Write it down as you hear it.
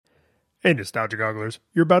Hey, Nostalgia Gogglers.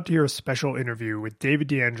 You're about to hear a special interview with David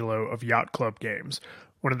D'Angelo of Yacht Club Games,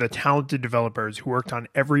 one of the talented developers who worked on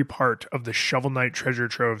every part of the Shovel Knight Treasure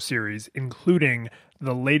Trove series, including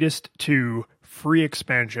the latest two free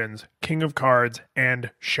expansions, King of Cards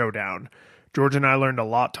and Showdown. George and I learned a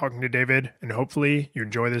lot talking to David, and hopefully you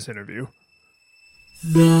enjoy this interview.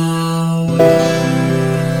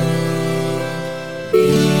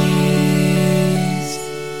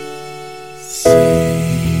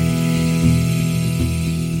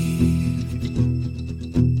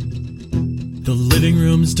 The living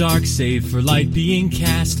room's dark, save for light being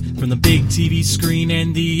cast from the big TV screen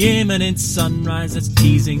and the imminent sunrise that's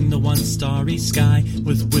teasing the one starry sky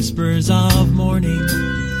with whispers of morning.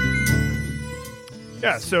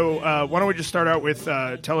 Yeah, so why don't we just start out with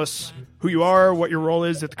tell us who you are, what your role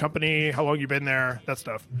is at the company, how long you've been there, that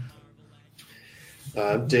stuff.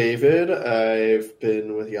 I'm David. I've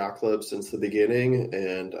been with Yacht Club since the beginning,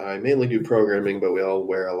 and I mainly do programming, but we all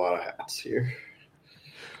wear a lot of hats here.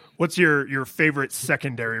 What's your favorite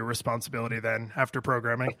secondary responsibility then after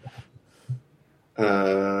programming?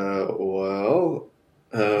 I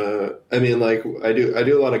mean, like I do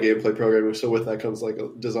a lot of gameplay programming, so with that comes like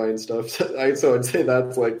design stuff. So I'd say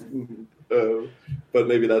that's like, but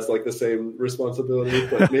maybe that's like the same responsibility.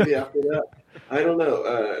 But maybe after that, I don't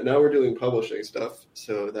know. Now we're doing publishing stuff,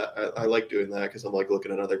 so that I like doing that because I'm like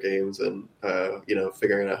looking at other games and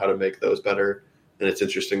figuring out how to make those better. And it's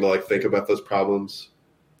interesting to like think about those problems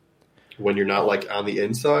when you're not like on the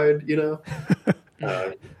inside,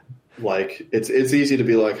 like it's easy to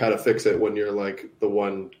be like how to fix it when you're like the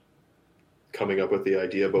one coming up with the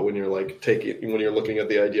idea, but when you're like when you're looking at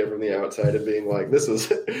the idea from the outside and being like, this is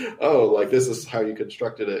this is how you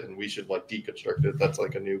constructed it and we should like deconstruct it. That's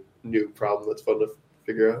like a new problem that's fun to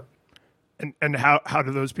figure out. And how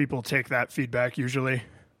do those people take that feedback usually?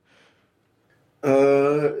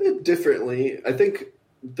 Differently. I think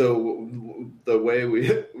the way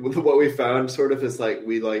what we found sort of is like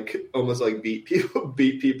we like almost like beat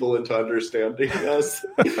people into understanding us.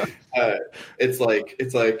 It's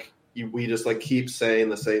like we just like keep saying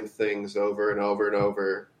the same things over and over and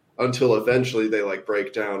over until eventually they like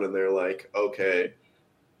break down and they're like, okay,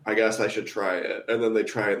 I guess I should try it. And then they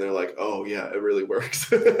try it and they're like, oh yeah, it really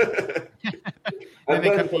works. and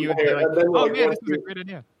they come to you and they're like, oh man, this is a great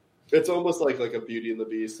idea. It's almost like a Beauty and the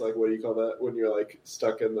Beast. Like, what do you call that when you're like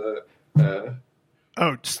stuck in the?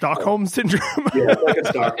 Stockholm syndrome. Yeah, it's like a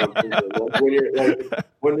Stockholm syndrome. Like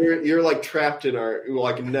when you're like trapped in our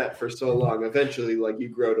like net for so long. Eventually, like you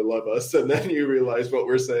grow to love us, and then you realize what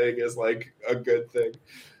we're saying is like a good thing.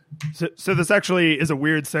 So this actually is a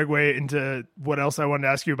weird segue into what else I wanted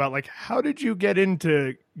to ask you about. Like, how did you get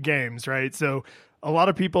into games? Right, so. A lot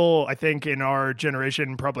of people, I think, in our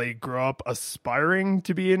generation probably grow up aspiring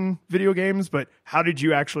to be in video games, but how did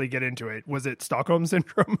you actually get into it? Was it Stockholm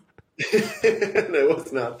Syndrome? No, it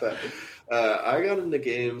was not that. I got into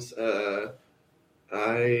games.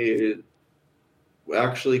 I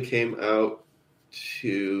actually came out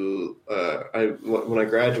to when I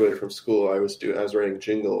graduated from school. I was writing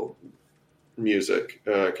jingle music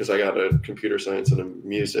because I got a computer science and a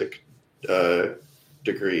music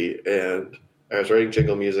degree, and I was writing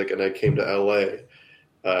jingle music, and I came to LA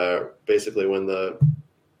basically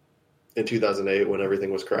in 2008 when everything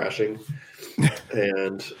was crashing,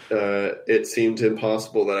 and it seemed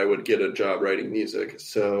impossible that I would get a job writing music.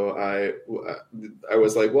 So I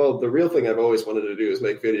was like, well, the real thing I've always wanted to do is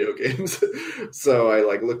make video games. So I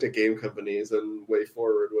like looked at game companies, and Way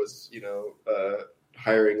Forward was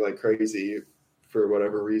hiring like crazy for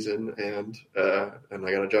whatever reason, and I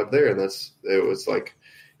got a job there, and it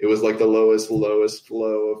was like the lowest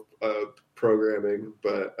low of programming,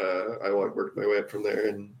 but I like worked my way up from there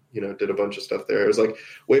and, did a bunch of stuff there. It was like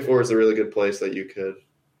Way Forward is a really good place that you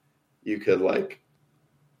could like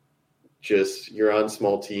just, you're on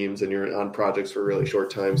small teams and you're on projects for a really short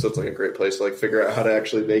time. So it's like a great place to like figure out how to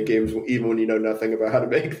actually make games even when you know nothing about how to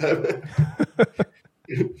make them.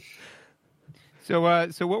 So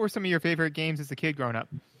what were some of your favorite games as a kid growing up?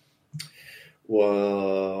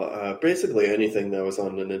 Well, basically anything that was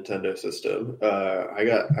on the Nintendo system. I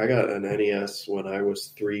got an NES when I was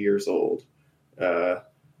 3 years old.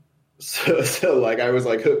 So like I was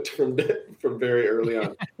like hooked from very early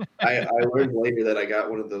on. I learned later that I got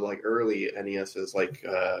one of the like early NESs like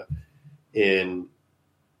they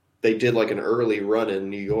did like an early run in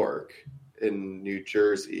New York, in New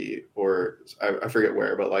Jersey, or I forget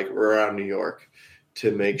where, but like around New York, to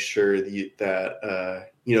make sure that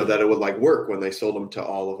it would like work when they sold them to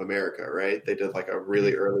all of America, right? They did like a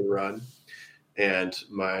really early run, and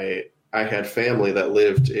I had family that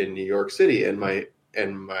lived in New York City, and my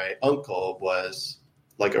uncle was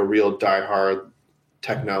like a real diehard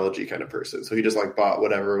technology kind of person. So he just like bought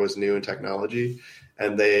whatever was new in technology.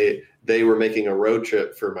 And they were making a road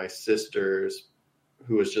trip for my sister's,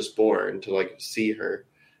 who was just born, to like see her.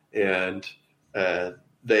 And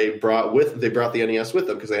they brought the NES with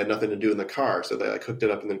them because they had nothing to do in the car. So they like hooked it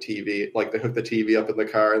up in the TV, like they hooked the TV up in the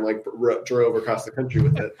car and like drove across the country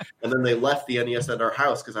with it. And then they left the NES at our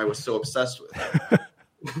house because I was so obsessed with it.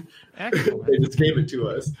 They just gave it to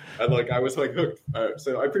us, and like I was like hooked.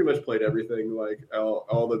 So I pretty much played everything, like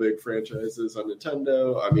all the big franchises on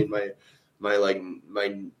Nintendo. I mean,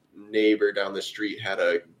 my neighbor down the street had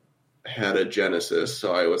a Genesis,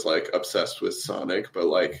 so I was like obsessed with Sonic, but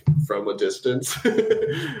like from a distance.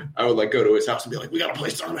 I would like go to his house and be like, "We gotta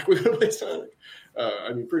play Sonic. We gotta play Sonic."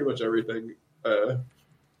 I mean, pretty much everything.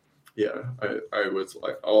 Yeah, I was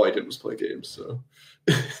like, all I did was play games. So.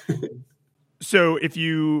 So if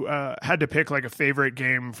you had to pick like a favorite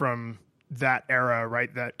game from that era,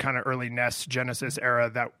 right, that kind of early NES Genesis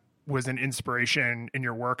era that was an inspiration in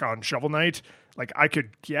your work on Shovel Knight, like I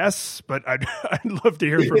could guess, but I'd love to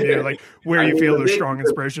hear from you, like where you feel those strong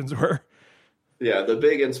inspirations were. Yeah, the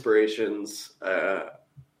big inspirations, I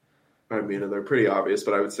mean, they're pretty obvious,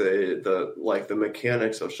 but I would say the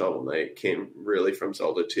mechanics of Shovel Knight came really from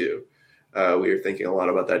Zelda 2. We were thinking a lot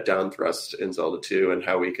about that down thrust in Zelda 2 and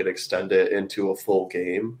how we could extend it into a full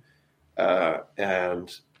game. And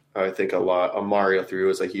I think Mario 3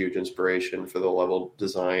 was a huge inspiration for the level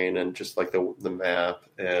design and just like the map,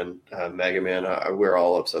 and Mega Man. We're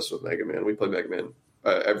all obsessed with Mega Man. We play Mega Man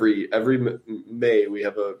every May. We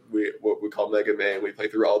have what we call Mega Man. We play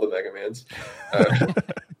through all the Mega Mans.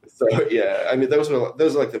 So yeah, I mean those are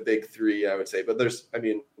like the big three, I would say. But there's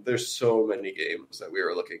so many games that we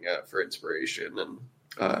were looking at for inspiration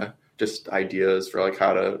and just ideas for like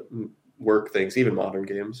how to work things, even modern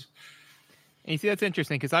games. And you see, that's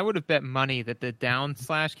interesting because I would have bet money that the down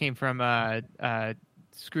slash came from DuckTales. From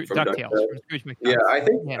Scrooge McDuck. Yeah, I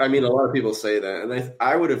think. Yeah. I mean, a lot of people say that, and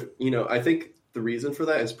I would have. I think the reason for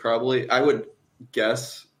that is probably, I would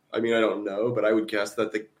guess. I mean, I don't know, but I would guess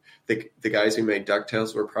that the guys who made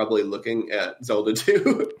DuckTales were probably looking at Zelda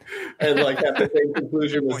 2 and like had the same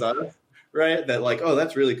conclusion as us, right? That like, oh,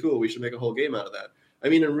 that's really cool. We should make a whole game out of that. I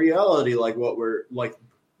mean, in reality, like what we're like.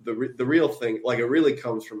 The real thing, like it really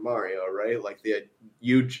comes from Mario, right? Like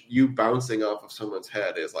you bouncing off of someone's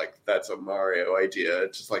head is like, that's a Mario idea.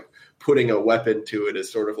 It's just like putting a weapon to it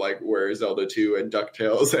is sort of like where Zelda 2 and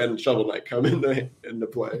DuckTales and Shovel Knight come into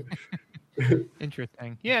play.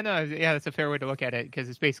 Interesting. Yeah, that's a fair way to look at it because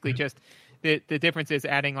it's basically just the difference is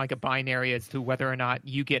adding like a binary as to whether or not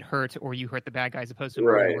you get hurt or you hurt the bad guy as opposed to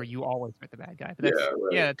right. where you always hurt the bad guy. But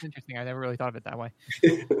that's interesting. I never really thought of it that way.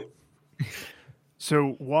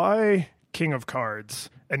 So why King of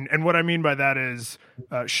Cards? And what I mean by that is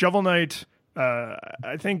Shovel Knight,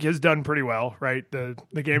 I think has done pretty well, right? The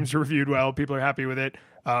game's reviewed well. People are happy with it.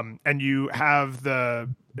 And you have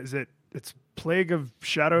it's Plague of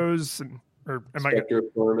Shadows Spectre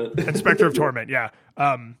of Torment. And Spectre of Torment, yeah.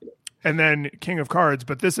 And then King of Cards,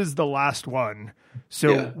 but this is the last one.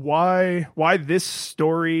 So why this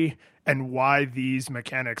story? And why these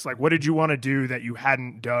mechanics? Like, what did you want to do that you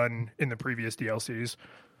hadn't done in the previous DLCs?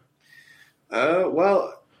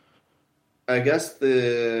 Well, I guess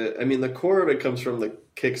the core of it comes from the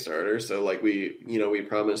Kickstarter. So, like, we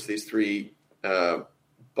promised these 3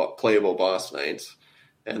 playable boss knights,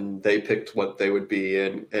 and they picked what they would be,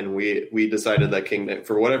 and we decided that King Knight,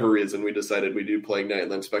 for whatever reason, we decided we do Plague Knight,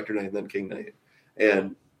 and then Spectre Knight, and then King Knight.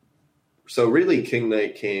 And so, really, King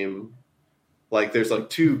Knight came. Like there's like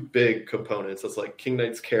 2 big components. It's like King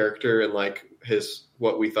Knight's character and like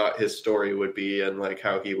what we thought his story would be and like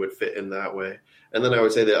how he would fit in that way. And then I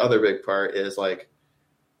would say the other big part is like,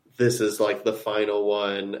 this is like the final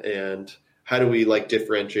one. And how do we like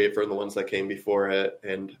differentiate from the ones that came before it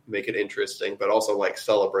and make it interesting, but also like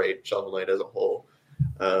celebrate Shovel Knight as a whole.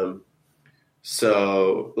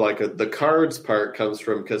 So like the cards part comes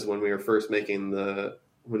from, because when we were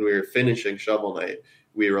finishing Shovel Knight,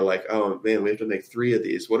 we were like, oh man, we have to make 3 of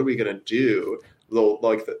these. What are we going to do?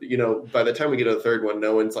 Like, by the time we get to the 3rd one,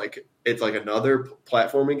 no one's like, it's like another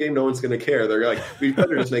platforming game. No one's going to care. They're like, we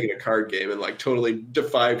better just make it a card game and like totally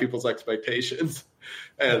defy people's expectations.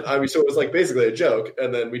 And I mean, so it was like basically a joke.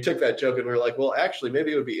 And then we took that joke and we were like, well, actually,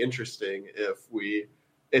 maybe it would be interesting if we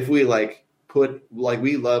like put, like,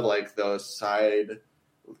 we love like those side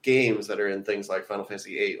games that are in things like Final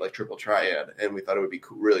Fantasy VIII, like Triple Triad, and we thought it would be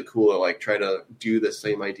really cool to like try to do the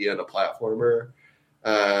same idea in a platformer,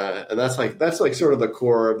 and that's like sort of the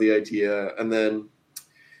core of the idea. And then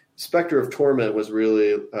Spectre of Torment was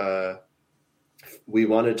really we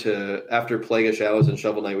wanted to, after Plague of Shadows and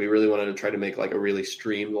Shovel Knight, we really wanted to try to make like a really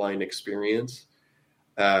streamlined experience.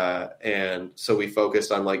 And so we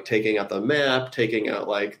focused on like taking out the map, taking out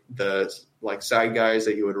like the like side guys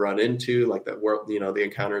that you would run into, like the world, the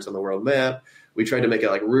encounters on the world map. We tried to make it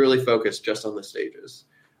like really focused just on the stages.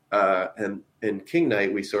 And in King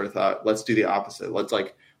Knight, we sort of thought, let's do the opposite.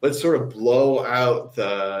 Let's sort of blow out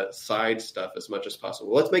the side stuff as much as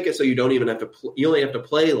possible. Let's make it so you don't even have to, you only have to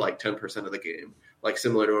play like 10% of the game, like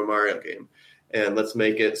similar to a Mario game. And let's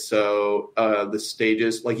make it so the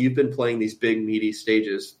stages, like you've been playing these big meaty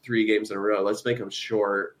stages 3 games in a row. Let's make them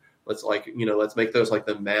short. Let's let's make those like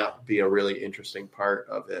the map be a really interesting part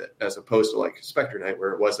of it, as opposed to like Spectre Knight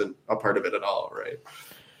where it wasn't a part of it at all, right?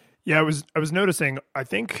 Yeah, I was noticing, I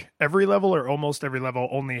think every level or almost every level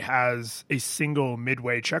only has a single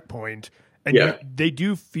midway checkpoint. And they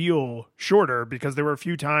do feel shorter, because there were a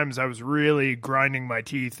few times I was really grinding my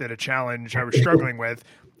teeth at a challenge I was struggling with.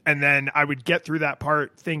 And then I would get through that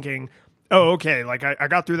part thinking, oh, okay, like I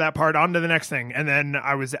got through that part, on to the next thing. And then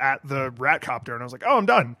I was at the rat copter and I was like, oh, I'm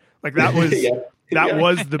done. Like that was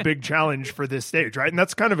was the big challenge for this stage, right? And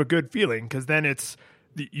that's kind of a good feeling, because then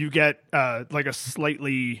you get like a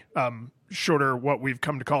slightly shorter, what we've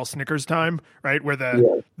come to call Snickers time, right? Where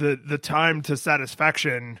the time to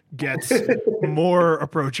satisfaction gets more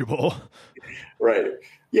approachable. Right.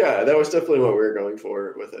 Yeah, that was definitely what we were going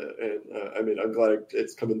for with it. And I mean, I'm glad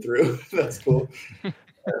it's coming through. That's cool.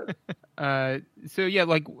 So yeah,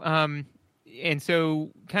 like, and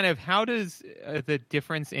so kind of how does the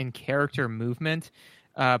difference in character movement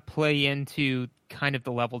play into kind of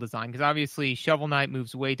the level design? Because obviously Shovel Knight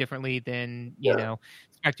moves way differently than, you know,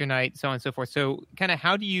 Spectre Knight, so on and so forth. So kind of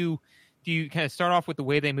how do you kind of start off with the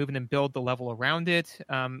way they move and then build the level around it?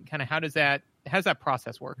 Kind of how does that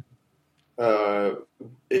process work?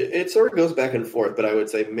 It sort of goes back and forth, but I would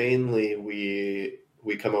say mainly we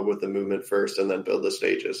come up with the movement first and then build the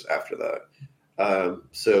stages after that.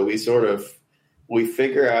 So we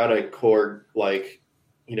figure out a core, like,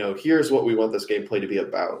 here's what we want this gameplay to be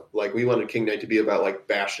about. Like, we wanted King Knight to be about like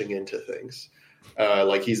bashing into things.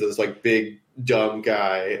 Like he's this like big dumb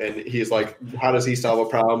guy, and he's like, how does he solve a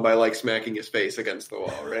problem? By like smacking his face against the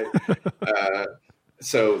wall, right?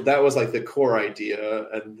 So that was like the core idea.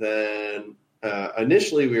 And then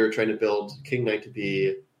initially we were trying to build King Knight to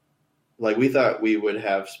be like, we thought we would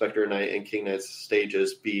have Spectre Knight and King Knight's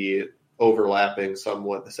stages be overlapping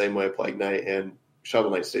somewhat the same way Plague Knight and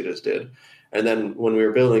Shovel Knight stages did. And then when we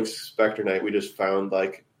were building Spectre Knight, we just found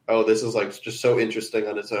like, oh, this is like just so interesting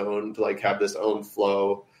on its own to like have this own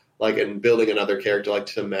flow, like, and building another character like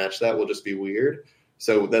to match that will just be weird.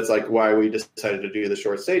 So that's like why we decided to do the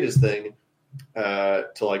short stages thing, to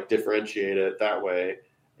like differentiate it that way.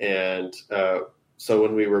 And so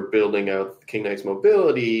when we were building out King Knight's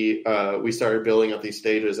mobility, we started building out these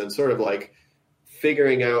stages, and sort of like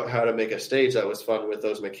figuring out how to make a stage that was fun with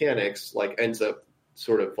those mechanics, like ends up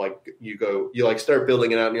sort of like you like start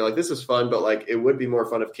building it out and you're like, this is fun, but like it would be more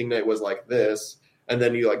fun if King Knight was like this. And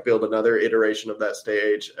then you like build another iteration of that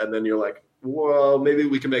stage, and then you're like, well, maybe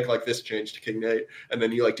we can make like this change to King Knight, and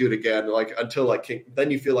then you like do it again, like until like then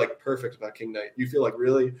you feel like perfect about King Knight. You feel like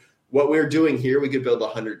really what we're doing here, we could build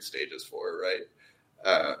 100 stages for,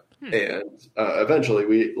 right? And eventually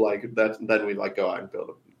we like that. Then we like go out and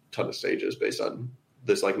build a ton of stages based on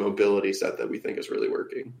this like mobility set that we think is really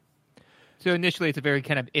working. So initially, it's a very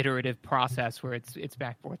kind of iterative process where it's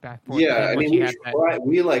back forth. Yeah, I mean,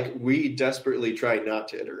 we desperately try not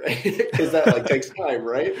to iterate because that like takes time,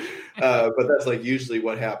 right? But that's like usually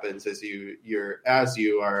what happens is as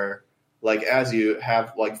you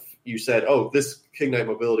have like you said, oh, this King Knight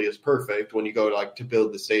mobility is perfect. When you go like to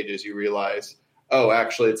build the stages, you realize, oh,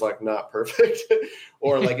 actually, it's like not perfect,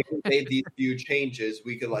 or like if we made these few changes,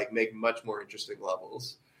 we could like make much more interesting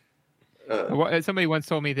levels. Somebody once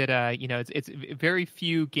told me that it's very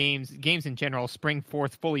few games in general spring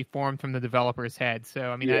forth fully formed from the developer's head.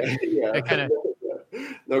 So I mean, that kind of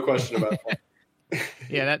no question about that.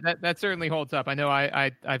 Yeah, that certainly holds up. I know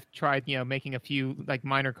I've tried making a few like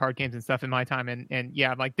minor card games and stuff in my time, and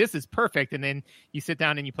yeah, I'm like, this is perfect, and then you sit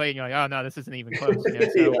down and you play and you're like, oh no, this isn't even close. So,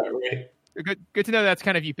 yeah, right. Good to know that's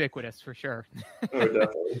kind of ubiquitous for sure. Oh,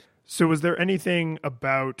 definitely. So was there anything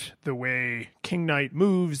about the way King Knight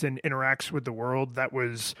moves and interacts with the world that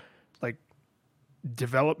was like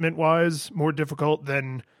development-wise more difficult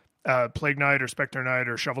than Plague Knight or Spectre Knight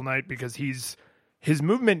or Shovel Knight? Because his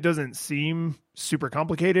movement doesn't seem super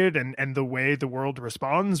complicated and the way the world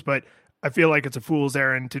responds, but I feel like it's a fool's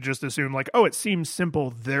errand to just assume like, oh, it seems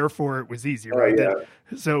simple, therefore it was easy, right? Yeah.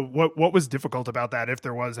 So what was difficult about that, if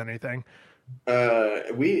there was anything?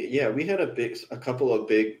 We had a couple of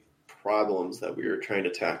big problems that we were trying to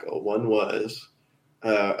tackle. One was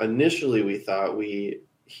initially we thought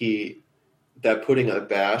that putting a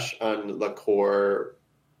bash on the core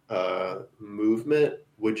movement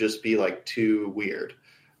would just be like too weird.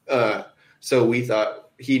 So we thought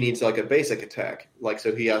he needs like a basic attack, like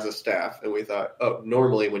so he has a staff, and we thought, oh,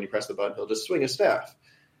 normally when you press the button, he'll just swing a staff,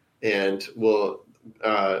 and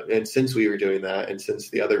and since we were doing that, and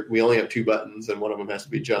since we only have 2 buttons and one of them has to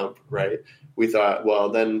be jump, right? We thought, well,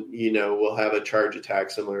 then we'll have a charge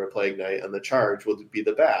attack similar to Plague Knight, and the charge will be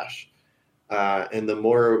the bash. And the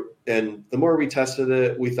more we tested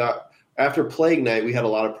it, we thought after Plague Knight, we had a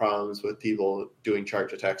lot of problems with people doing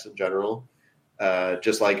charge attacks in general.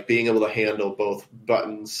 Just like being able to handle both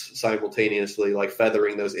buttons simultaneously, like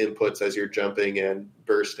feathering those inputs as you're jumping and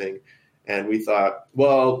bursting. And we thought,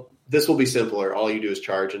 well, this will be simpler. All you do is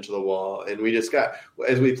charge into the wall. And we just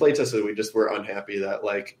as we play tested, we just were unhappy that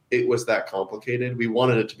like it was that complicated. We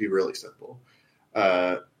wanted it to be really simple.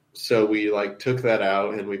 So we like took that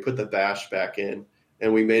out and we put the bash back in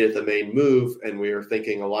and we made it the main move. And we were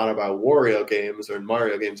thinking a lot about Wario games or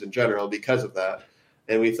Mario games in general because of that.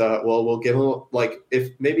 And we thought, well, we'll give him like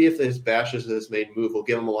if his bash is his main move, we'll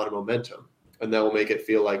give him a lot of momentum, and that will make it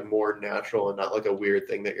feel like more natural and not like a weird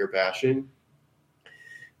thing that you're bashing.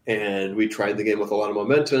 And we tried the game with a lot of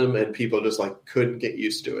momentum, and people just like couldn't get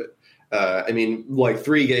used to it. I mean, like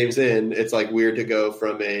 3 games in, it's like weird to go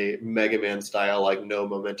from a Mega Man style, like no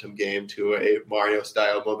momentum game to a Mario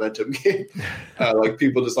style momentum game. Like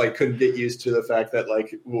people just like couldn't get used to the fact that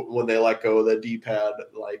like when they let go of the D-pad,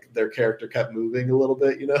 like their character kept moving a little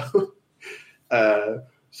bit,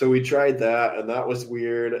 So we tried that, and that was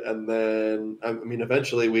weird. And then, I mean,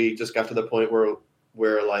 eventually we just got to the point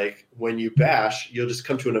where like when you bash, you'll just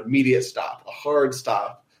come to an immediate stop, a hard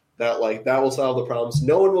stop. That will solve the problems.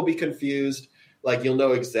 No one will be confused. Like you'll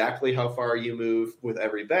know exactly how far you move with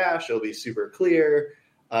every bash. It'll be super clear.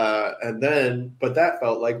 But that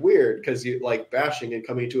felt like weird because you like bashing and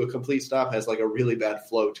coming to a complete stop has like a really bad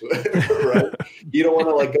flow to it, right? You don't want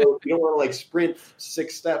to like go. You don't want to like sprint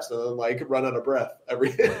 6 steps and then like run out of breath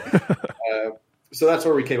every. So that's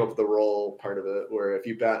where we came up with the roll part of it, where if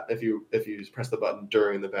you press the button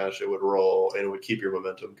during the bash, it would roll and it would keep your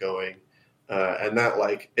momentum going. And that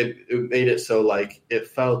like it made it so like it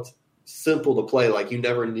felt simple to play. Like you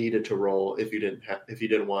never needed to roll if you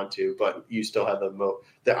didn't want to, but you still had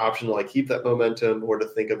the option to like keep that momentum or to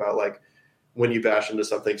think about like when you bash into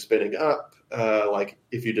something spinning up. Like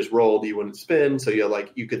if you just rolled, you wouldn't spin. So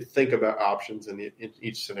you could think about options in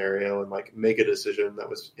each scenario and like make a decision that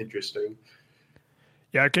was interesting.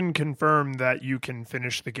 Yeah, I can confirm that you can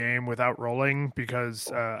finish the game without rolling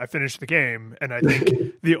because I finished the game, and I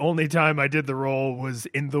think the only time I did the roll was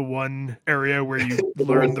in the one area where you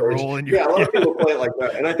learn the roll. And a lot of people play it like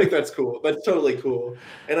that, and I think that's cool. That's totally cool.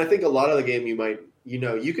 And I think a lot of the game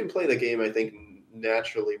you can play the game, I think,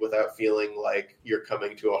 naturally without feeling like you're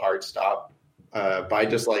coming to a hard stop by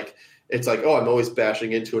just like it's like, oh, I'm always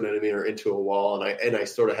bashing into an enemy or into a wall, and I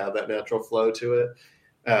sort of have that natural flow to it.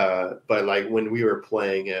 But like when we were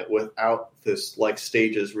playing it without this like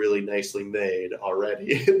stages really nicely made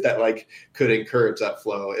already that like could encourage that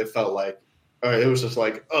flow, it felt like it was just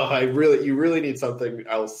like, oh, you really need something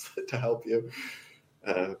else to help you.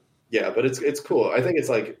 But it's cool. I think it's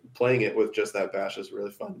like playing it with just that bash is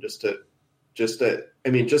really fun. Just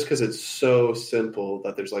because it's so simple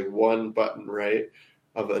that there's like one button, right,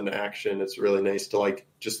 of an action. It's really nice to like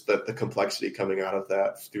just the complexity coming out of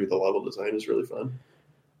that through the level design is really fun.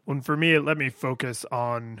 And for me, it let me focus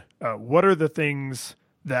on what are the things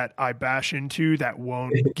that I bash into that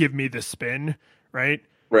won't give me the spin, right?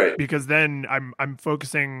 Right. Because then I'm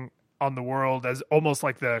focusing on the world as almost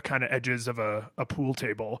like the kind of edges of a pool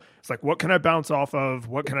table. It's like, what can I bounce off of?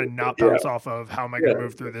 What can I not bounce off of? How am I going to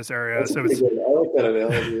move through this area? That's so it's good. I like that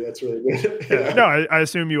analogy. That's really good. No, I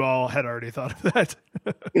assume you all had already thought of that.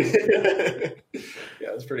 Yeah,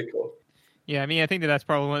 it's pretty cool. Yeah, I mean, I think that's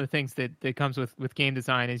probably one of the things that comes with game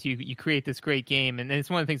design is you create this great game, and it's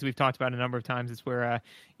one of the things we've talked about a number of times. Is where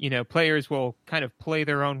players will kind of play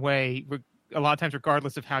their own way a lot of times,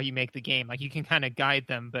 regardless of how you make the game. Like you can kind of guide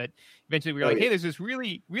them, but eventually we're like, hey, there's this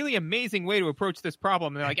really, really amazing way to approach this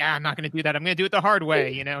problem. And they're like, I'm not going to do that. I'm going to do it the hard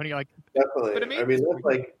way, And you're like, definitely. I mean,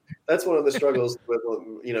 that's one of the struggles with,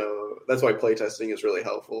 that's why playtesting is really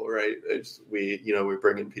helpful, right? We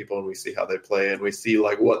bring in people and we see how they play and we see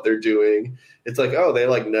like what they're doing. It's like, oh, they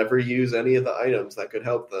like never use any of the items that could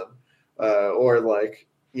help them. Or like,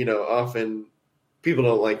 often people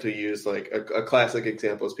don't like to use like a classic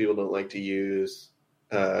example is people don't like to use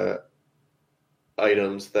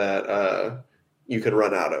items that you can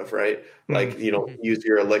run out of, right? Like you don't use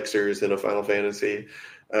your elixirs in a Final Fantasy.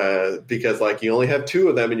 because like you only have 2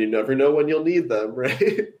 of them and you never know when you'll need them,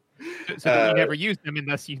 right? So you never use them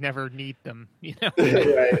unless you never need them,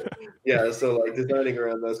 Right. Yeah. So like designing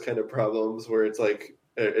around those kind of problems where it's like,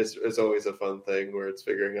 it's always a fun thing where it's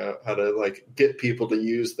figuring out how to like get people to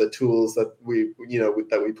use the tools that we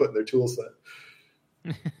put in their tool set.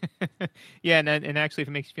 Yeah. And actually, if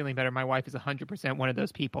it makes you feeling better, my wife is 100% one of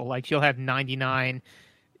those people. Like she'll have 99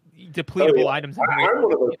 depletable items. I'm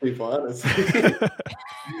one of those people, honestly.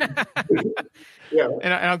 Yeah.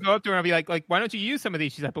 And I'll go up to her and I'll be like, why don't you use some of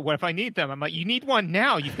these? She's like, but what if I need them? I'm like, you need one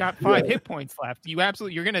now. You've got 5 hit points left.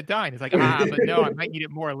 You're going to die. And it's like, but no, I might need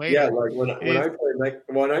it more later. Yeah, like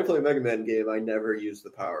when I play Mega Man game, I never use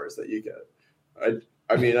the powers that you get.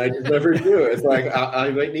 I mean, I just never do. It's like I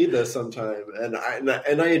might need this sometime, and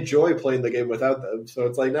I enjoy playing the game without them. So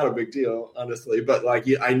it's like not a big deal, honestly. But like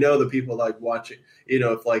I know the people like watching.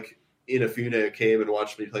 If like Inafune came and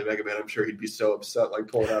watched me play Mega Man, I'm sure he'd be so upset, like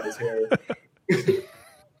pulling out his hair.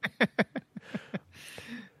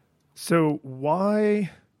 So why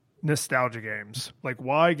nostalgia games? Like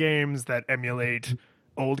why games that emulate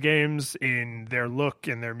old games in their look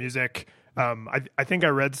and their music? I think I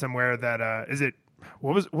read somewhere that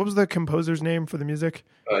what was the composer's name for the music?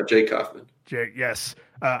 Jake Kaufman. Yes.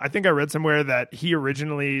 I think I read somewhere that he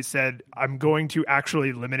originally said, I'm going to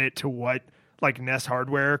actually limit it to what like NES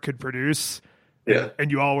hardware could produce. Yeah. And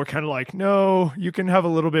you all were kind of like, no, you can have a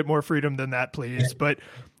little bit more freedom than that, please. But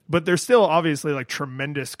there's still obviously like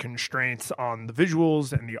tremendous constraints on the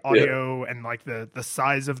visuals and the audio, and like the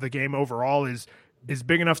size of the game overall is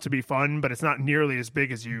big enough to be fun, but it's not nearly as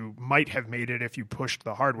big as you might have made it if you pushed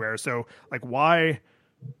the hardware. So like why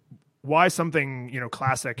something,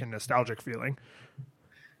 classic and nostalgic feeling?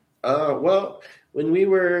 Well, when we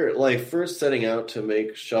were like first setting out to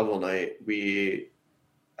make Shovel Knight,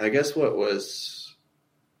 I guess what was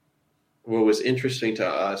interesting to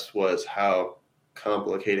us was how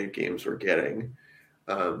complicated games were getting.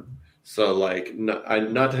 So like, not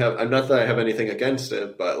that I have anything against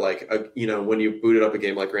it, but like, when you booted up a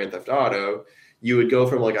game like Grand Theft Auto, you would go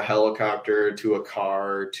from like a helicopter to a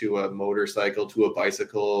car to a motorcycle to a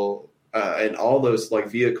bicycle, and all those like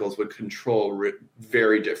vehicles would control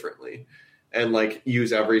very differently, and like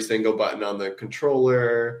use every single button on the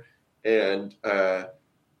controller, and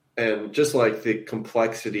just like the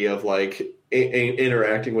complexity of like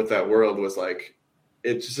interacting with that world was like,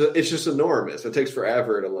 it's just enormous. It takes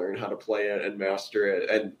forever to learn how to play it and master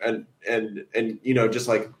it, and just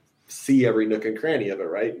like see every nook and cranny of it,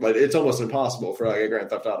 right? But it's almost impossible for like a Grand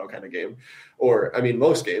Theft Auto kind of game, or I mean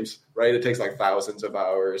most games, right? It takes like thousands of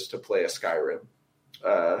hours to play a Skyrim,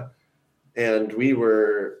 and we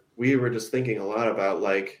were just thinking a lot about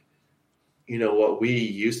like, what we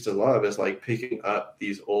used to love is like picking up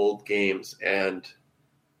these old games and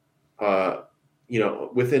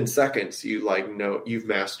within seconds you like know you've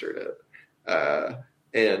mastered it.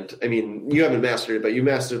 And I mean, you haven't mastered it, but you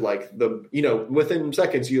mastered like within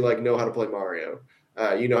seconds you like know how to play Mario.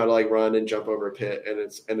 You know how to like run and jump over a pit, and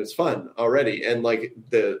it's fun already. And like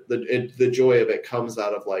the joy of it comes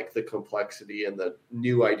out of like the complexity and the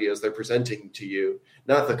new ideas they're presenting to you,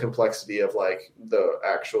 not the complexity of like the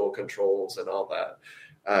actual controls and all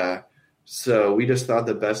that. So we just thought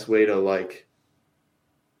the best way to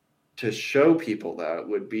show people that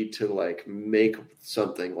would be to like make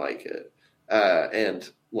something like it. And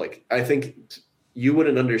like, I think you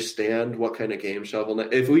wouldn't understand what kind of game Shovel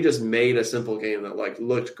Knight, if we just made a simple game that like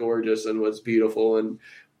looked gorgeous and was beautiful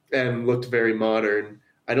and looked very modern,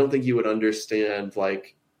 I don't think you would understand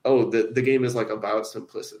like, oh, the game is like about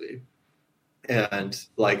simplicity and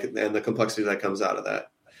the complexity that comes out of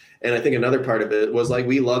that. And I think another part of it was like,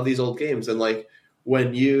 we love these old games. And like,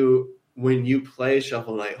 when you play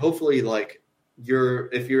Shovel Knight, hopefully like,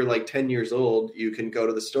 if you're like 10 years old, you can go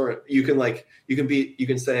to the store. You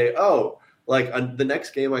can say, oh, like the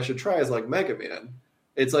next game I should try is like Mega Man.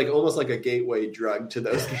 It's like almost like a gateway drug to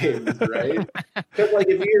those games, right? Because like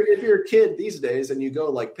if you're a kid these days and you go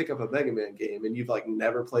like pick up a Mega Man game and you've like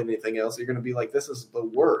never played anything else, you're gonna be like, this is the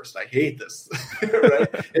worst. I hate this, right?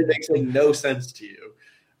 It makes like no sense to you.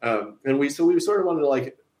 And we sort of wanted to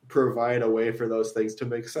like provide a way for those things to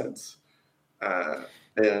make sense.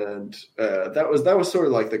 And that was sort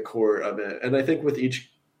of like the core of it. And I think with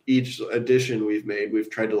each edition we've made, we've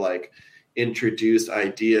tried to like introduce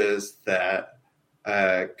ideas that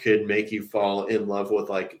could make you fall in love with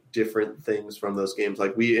like different things from those games.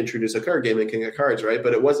 Like we introduced a card game in King of Cards, right?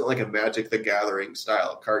 But it wasn't like a Magic the Gathering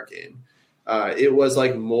style card game. It was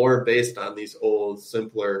like more based on these old,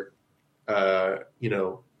 simpler,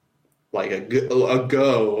 like a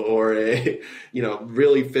Go or a,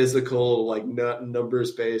 really physical, like not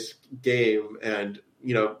numbers based game. And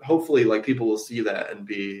hopefully like people will see that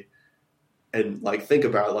and like think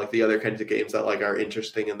about like the other kinds of games that like are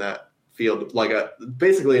interesting in that field, like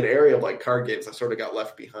basically an area of like card games that sort of got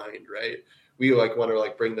left behind, right? We like want to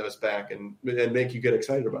like bring those back and make you get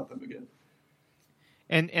excited about them again.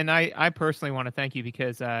 And I personally want to thank you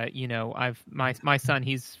because my son,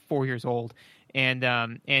 he's 4 years old,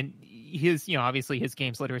 and his obviously his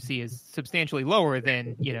games literacy is substantially lower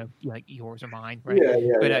than like yours or mine, right?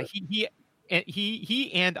 But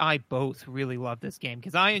he and I both really love this game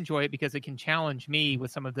because I enjoy it because it can challenge me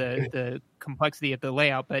with some of the complexity of the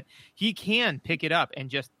layout, but he can pick it up and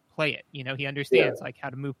just play it. He understands like how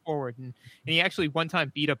to move forward, and he actually one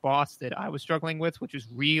time beat a boss that I was struggling with, which was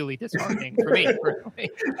really disheartening for me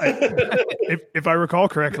personally. If I recall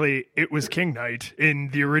correctly, it was King Knight in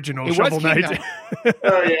the original Shovel Knight.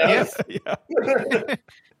 Oh yeah.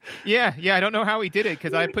 Yes. Yeah. I don't know how he did it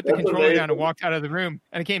because I put the controller down and walked out of the room,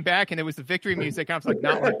 and I came back and it was the victory music. I was like,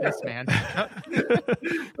 not like this, man.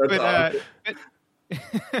 But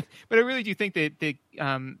I really do think that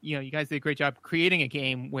you guys did a great job creating a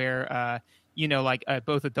game where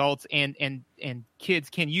both adults and kids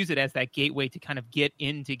can use it as that gateway to kind of get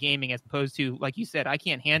into gaming, as opposed to, like you said, I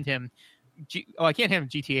can't hand him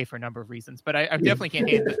GTA for a number of reasons, but I definitely can't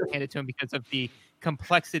hand it to him because of the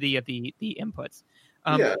complexity of the inputs.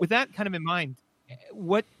 With that kind of in mind,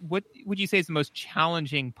 what would you say is the most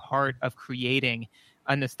challenging part of creating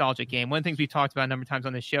a nostalgic game? One of the things we've talked about a number of times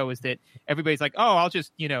on this show is that everybody's like, oh, I'll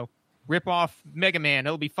just, rip off Mega Man.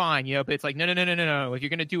 It'll be fine. But it's like, no. If you're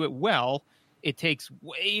going to do it well, it takes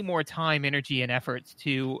way more time, energy, and efforts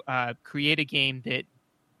to create a game that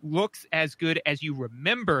looks as good as you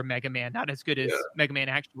remember Mega Man, not as good as Mega Man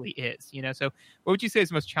actually is, So what would you say is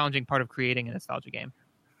the most challenging part of creating a nostalgia game?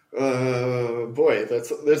 Boy,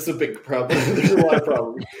 that's a big problem. There's a lot of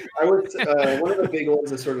problems. I would one of the big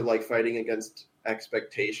ones is sort of like fighting against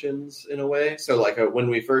expectations in a way. So like when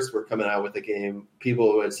we first were coming out with the game,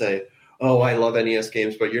 people would say, "Oh, I love NES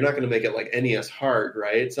games, but you're not going to make it like NES hard,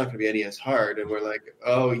 right? It's not going to be NES hard." And we're like,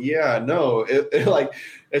 "Oh yeah, no."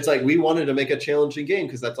 It's like we wanted to make a challenging game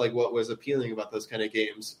because that's like what was appealing about those kind of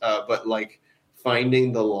games. But like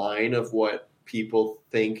finding the line of what people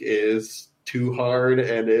think is too hard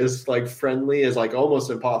and is like friendly is like almost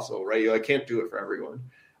impossible, right? You can't do it for everyone.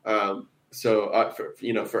 For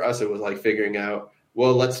us, it was like figuring out,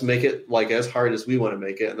 well, let's make it like as hard as we want to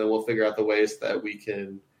make it, and then we'll figure out the ways that we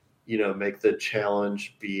can, make the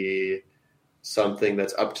challenge be something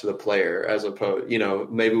that's up to the player, as opposed,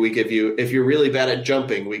 maybe we give you, if you're really bad at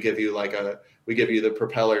jumping, we give you the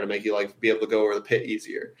propeller to make you like be able to go over the pit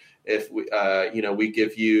easier. If we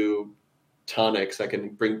give you tonics that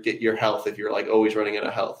can get your health if you're like always running out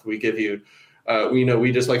of health. We give you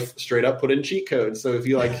we just like straight up put in cheat codes, so if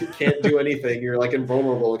you like can't do anything, you're like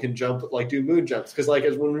invulnerable and can jump, like do moon jumps, because like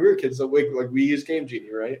as when we were kids, so we used Game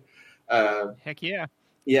Genie, right? Heck yeah.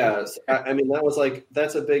 Yes. I mean,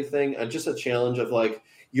 that's a big thing, and just a challenge of like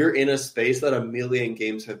you're in a space that a million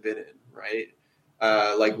games have been in, right?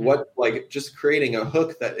 Just creating a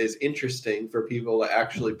hook that is interesting for people to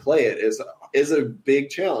actually play it is a big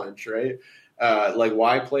challenge, right?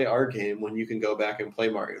 Why play our game when you can go back and play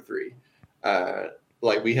Mario 3?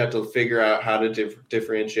 We have to figure out how to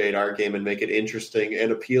differentiate our game and make it interesting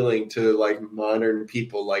and appealing to like modern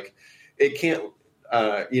people. Like it can't,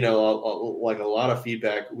 like a lot of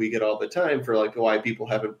feedback we get all the time for like why people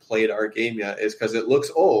haven't played our game yet is because it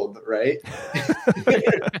looks old, right?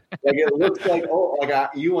 Like it looks like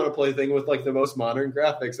you want to play a thing with like the most modern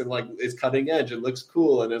graphics and like it's cutting edge and looks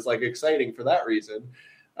cool and is like exciting for that reason.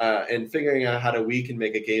 And figuring out how we can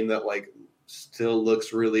make a game that like still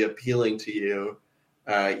looks really appealing to you,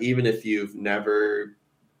 even if you've never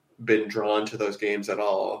been drawn to those games at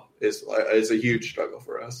all, is a huge struggle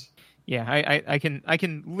for us. Yeah, I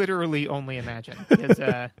can literally only imagine because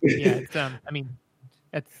it's I mean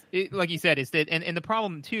that's it, like you said, is that and the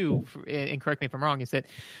problem too, and correct me if I'm wrong, is that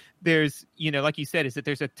there's like you said, is that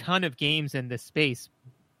there's a ton of games in this space,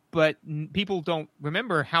 but people don't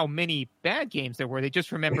remember how many bad games there were. They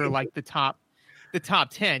just remember like the top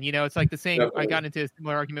 10. It's like the same. Definitely. I got into a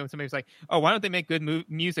similar argument when somebody was like, "Oh, why don't they make good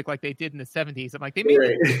music like they did in the '70s?" I'm like, they made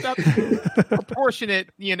about proportionate,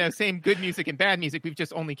 same good music and bad music. We've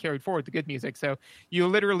just only carried forward the good music. So you're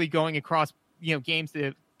literally going across, games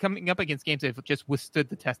that coming up against games that have just withstood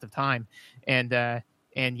the test of time. And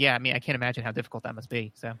yeah, I mean, I can't imagine how difficult that must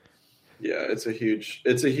be. So. Yeah, it's a huge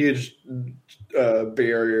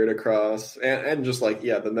barrier to cross, and just like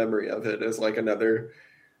the memory of it is like another.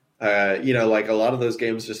 Like a lot of those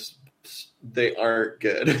games just they aren't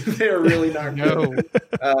good. They're really not good.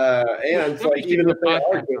 And it's like even if they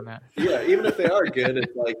are good, even if they are good,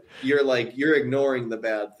 it's you're ignoring the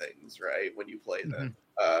bad things, right? When you play them,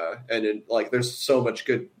 and there's so much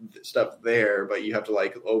good stuff there, but you have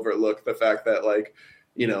to overlook the fact that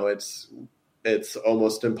it's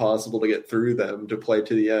almost impossible to get through them to play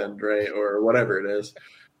to the end, right? Or whatever it is.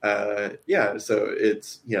 So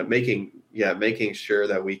it's making sure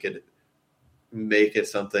that we could make it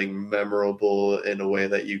something memorable in a way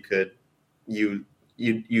that you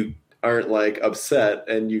aren't upset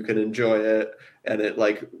and you can enjoy it, and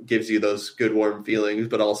it gives you those good warm feelings,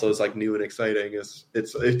 but also is new and exciting.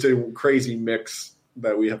 It's a crazy mix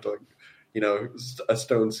that we have to a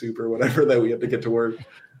stone soup or whatever that we have to get to work.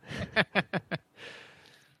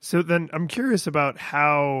 So then I'm curious about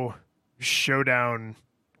how Showdown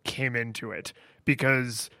came into it,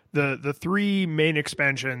 because the three main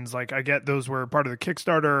expansions, I get those were part of the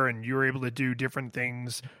Kickstarter, and you were able to do different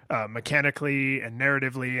things mechanically and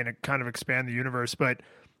narratively, and it kind of expand the universe. But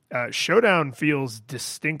Showdown feels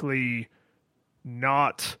distinctly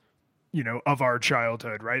not, of our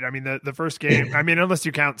childhood, right? I mean, the first game, I mean, unless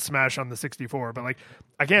you count Smash on the 64, but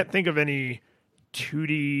I can't think of any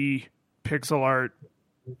 2D pixel art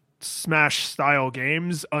Smash style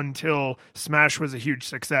games until Smash was a huge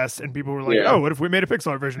success and people were oh, what if we made a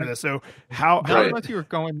pixel art version of this? So how unless you were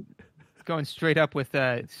going straight up with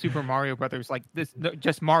Super Mario Brothers,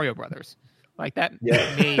 just Mario Brothers, that,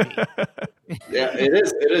 maybe.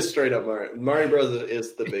 It is straight up Mario Brothers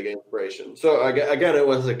is the big inspiration. So again, it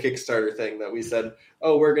was a Kickstarter thing that we said,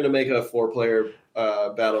 oh, we're going to make a 4-player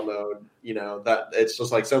battle mode, that it's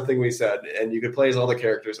just something we said, and you could play as all the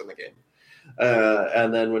characters in the game.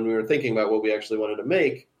 And then when we were thinking about what we actually wanted to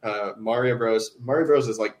make, Mario Bros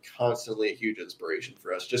is constantly a huge inspiration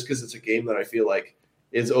for us, just because it's a game that I feel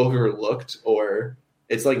is overlooked, or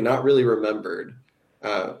it's not really remembered.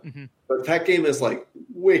 But that game is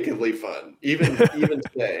wickedly fun, even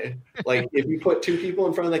today. If you put two people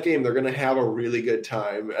in front of that game, they're going to have a really good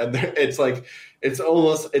time, and it's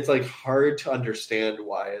hard to understand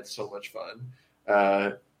why it's so much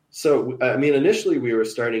fun. So, I mean, initially we were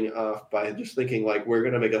starting off by just thinking we're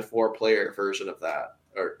going to make a 4-player version of that,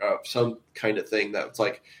 or some kind of thing that's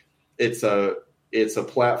it's a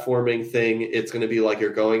platforming thing. It's going to be you're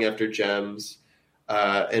going after gems.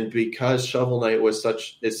 And because Shovel Knight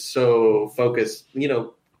is so focused,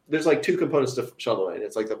 there's 2 components to Shovel Knight.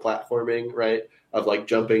 It's the platforming, right, of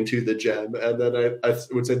jumping to the gem. And then I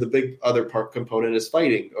would say the big other component is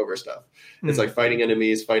fighting over stuff. It's fighting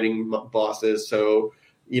enemies, fighting bosses. So,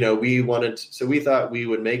 we thought we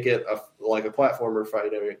would make it a platformer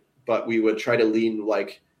fighter, but we would try to lean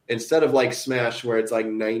instead of Smash, where it's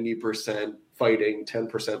 90% fighting,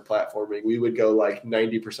 10% platforming, we would go 90%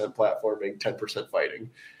 platforming, 10% fighting.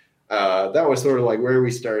 That was sort of where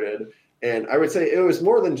we started. And I would say it was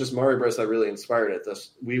more than just Mario Bros. That really inspired it.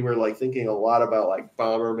 We were thinking a lot about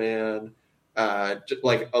Bomberman, a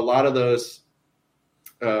lot of those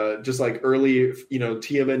just early,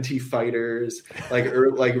 TMNT fighters,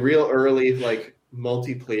 real early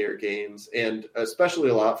multiplayer games, and especially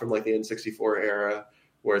a lot from the N64 era,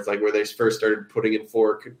 where it's where they first started putting in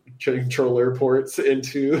 4 controller ports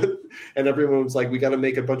into, and everyone was we got to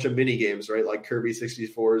make a bunch of mini games, right? Kirby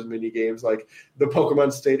 64's mini games, the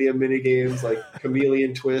Pokemon Stadium mini games,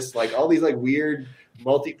 Chameleon Twist, all these weird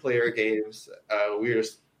multiplayer games.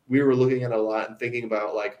 We were looking at a lot and thinking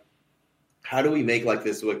about how do we make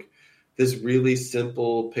this really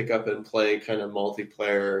simple pick up and play kind of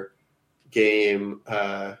multiplayer game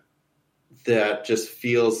that just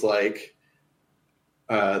feels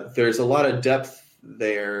there's a lot of depth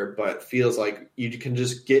there, but feels you can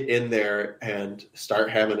just get in there and start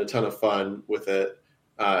having a ton of fun with it.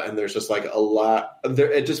 And there's just a lot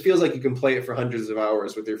there. It just feels you can play it for hundreds of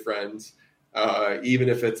hours with your friends. Even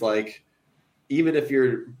if it's even if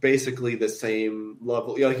you're basically the same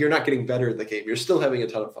level, you're not getting better at the game. You're still having a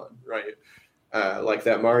ton of fun, right?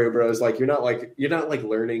 That Mario Bros. You're not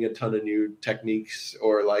learning a ton of new techniques,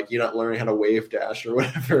 or you're not learning how to wave dash or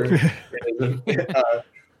whatever.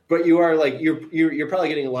 But you are you're probably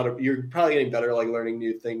getting better learning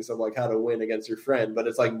new things of how to win against your friend. But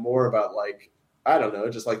it's more about I don't know,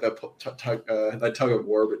 just that tug of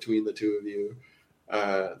war between the two of you.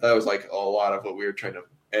 That was a lot of what we were trying to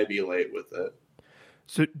emulate with it.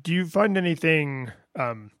 So do you find anything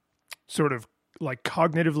sort of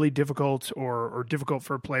cognitively difficult or difficult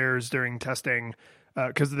for players during testing?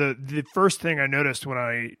 Because the first thing I noticed when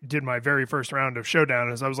I did my very first round of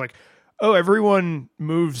Showdown is I was oh, everyone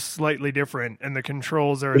moves slightly different and the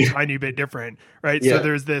controls are a tiny bit different, right? Yeah. So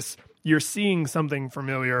there's this you're seeing something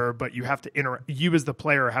familiar, but you have to you as the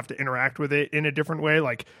player have to interact with it in a different way.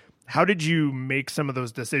 Like, how did you make some of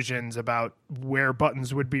those decisions about where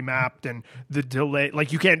buttons would be mapped and the delay?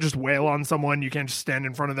 Like, you can't just wail on someone. You can't just stand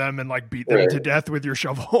in front of them and like beat them to death with your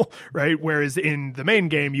shovel, right? Whereas in the main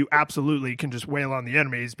game, you absolutely can just wail on the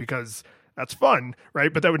enemies because that's fun,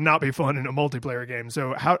 right? But that would not be fun in a multiplayer game.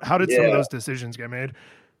 So how did some of those decisions get made?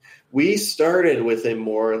 We started with a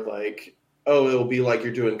more like, it'll be like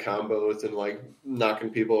you're doing combos and like knocking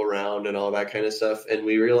people around and all that kind of stuff. And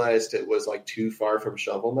we realized it was like too far from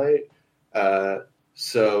Shovel Knight.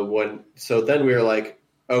 So then we were like,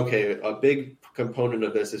 okay, a big component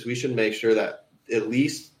of this is we should make sure that at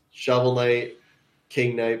least Shovel Knight,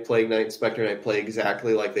 King Knight, Plague Knight, and Spectre Knight play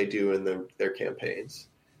exactly like they do in their campaigns.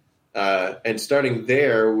 And starting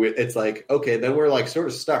there, it's like, okay, then we're like sort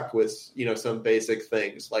of stuck with, some basic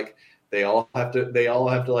things. Like they all have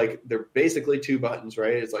to like, they're basically two buttons,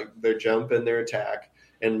 right? It's like their jump and their attack.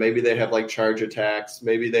 And maybe they have like charge attacks.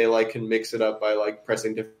 Maybe they like can mix it up by like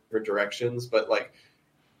pressing different directions, but like,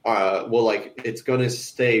 it's going to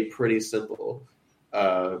stay pretty simple.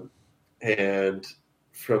 And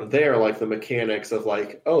from there, like the mechanics of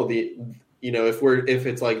like, if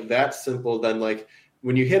it's like that simple, then like,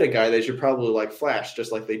 when you hit a guy, they should probably like flash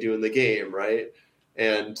just like they do in the game, right?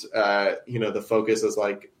 And the focus is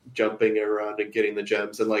like jumping around and getting the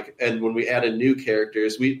gems, and when we added new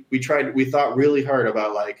characters, we thought really hard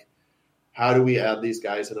about like how do we add these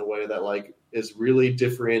guys in a way that like is really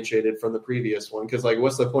differentiated from the previous one? Because like,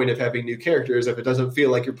 what's the point of having new characters if it doesn't feel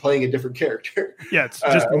like you're playing a different character? Yeah, it's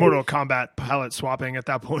just Mortal Kombat palette swapping at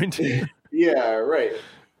that point. Yeah, right.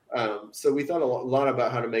 So we thought a lot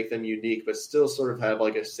about how to make them unique, but still sort of have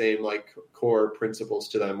like a same like core principles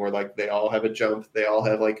to them, where like they all have a jump, they all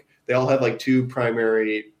have like two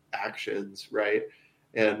primary actions, right?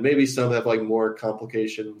 And maybe some have like more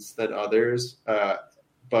complications than others.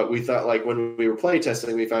 But we thought like when we were play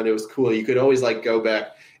testing, we found it was cool. You could always like go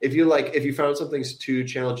back if you found something's too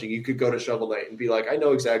challenging, you could go to Shovel Knight and be like, I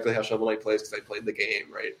know exactly how Shovel Knight plays because I played the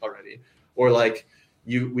game right already, or like.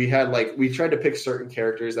 We tried to pick certain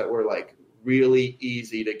characters that were like really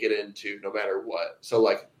easy to get into no matter what. So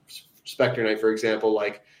like Spectre Knight, for example,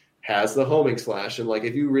 like has the homing slash, and like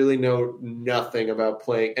if you really know nothing about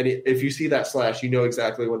playing, and if you see that slash, you know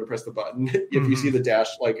exactly when to press the button. If you see the dash,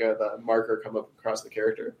 like the marker come up across the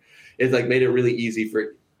character, it like made it really easy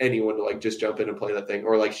for anyone to like just jump in and play that thing.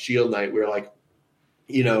 Or like Shield Knight, where like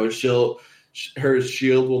her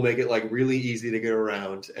shield will make it like really easy to get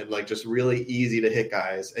around and like just really easy to hit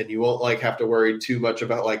guys, and you won't like have to worry too much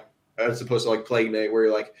about like as opposed to like Plague Knight, where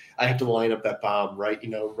you're like, I have to line up that bomb right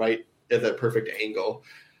at that perfect angle.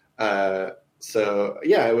 So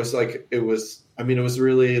yeah, it was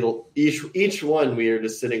really each one we were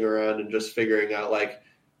just sitting around and just figuring out like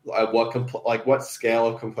what scale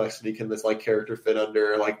of complexity can this like character fit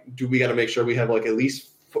under? Like, do we got to make sure we have like at least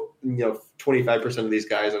 25% of these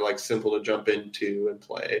guys are like simple to jump into and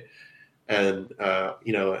play. And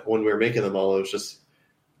when we were making them all, it was just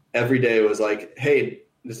every day it was like, hey,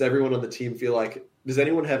 does everyone on the team feel like, does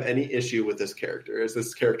anyone have any issue with this character? Is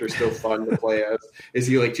this character still fun to play as? Is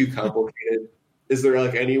he like too complicated? Is there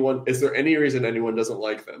any reason anyone doesn't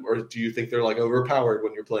like them? Or do you think they're like overpowered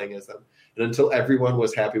when you're playing as them? And until everyone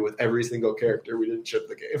was happy with every single character, we didn't ship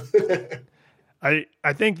the game.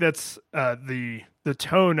 I think that's the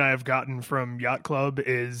tone I've gotten from Yacht Club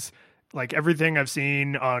is like everything I've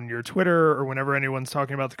seen on your Twitter or whenever anyone's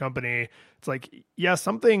talking about the company. It's like, yeah,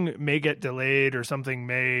 something may get delayed or something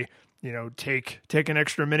may, take an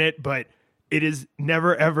extra minute, but it has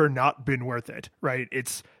never, ever not been worth it, right?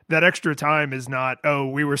 It's that extra time is not,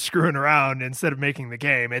 we were screwing around instead of making the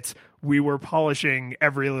game. It's we were polishing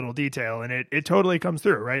every little detail, and it totally comes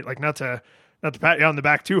through, right? Like not to pat you on the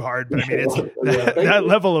back too hard, but I mean, it's that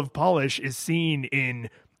level of polish is seen in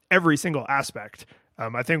every single aspect.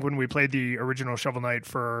 I think when we played the original Shovel Knight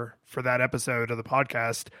for that episode of the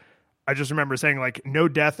podcast, I just remember saying like, no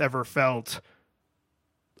death ever felt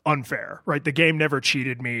unfair, right? The game never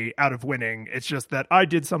cheated me out of winning. It's just that I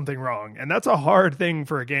did something wrong. And that's a hard thing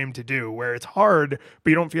for a game to do, where it's hard, but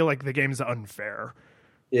you don't feel like the game's unfair.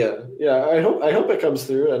 Yeah. I hope it comes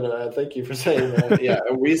through, and thank you for saying that. Yeah,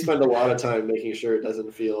 we spend a lot of time making sure it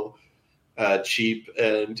doesn't feel cheap,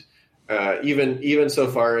 and even so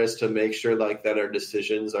far as to make sure like that our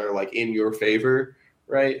decisions are like in your favor,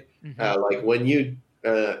 right? Mm-hmm. Like when you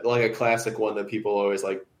like a classic one that people always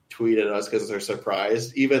like tweet at us because they're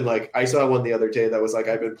surprised. Even like I saw one the other day that was like,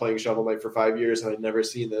 I've been playing Shovel Knight for 5 years and I'd never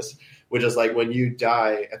seen this, which is like when you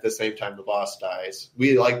die at the same time the boss dies,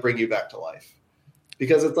 we like bring you back to life.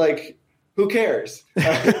 Because it's like, who cares? You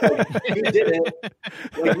did it.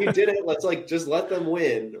 Like, you did it. Let's like just let them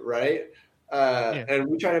win, right? And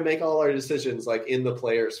we try to make all our decisions like in the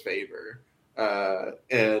player's favor.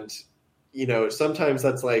 And you know, sometimes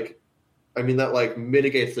that's like, I mean, that like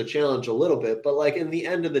mitigates the challenge a little bit, but like in the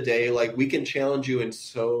end of the day, like we can challenge you in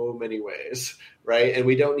so many ways, right? And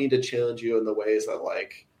we don't need to challenge you in the ways that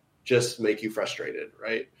like just make you frustrated,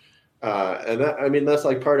 right? And that, I mean, that's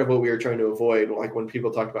like part of what we were trying to avoid. Like when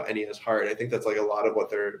people talk about NES hard, I think that's like a lot of what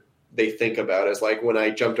they think about is like when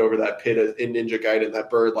I jumped over that pit in Ninja Gaiden, that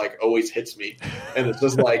bird like always hits me, and it's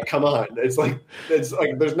just like, come on, it's like there's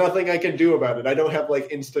nothing I can do about it. I don't have like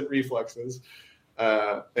instant reflexes,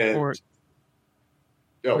 or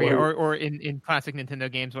in classic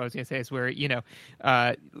Nintendo games, what I was going to say is where, you know,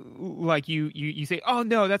 like you say, oh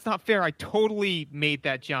no, that's not fair. I totally made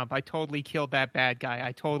that jump. I totally killed that bad guy.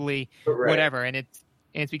 I totally whatever. And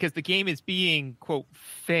it's because the game is being, quote,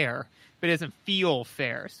 fair, but it doesn't feel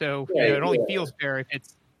fair. So you know, it only feels fair if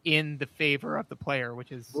it's in the favor of the player,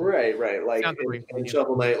 which is right. Like in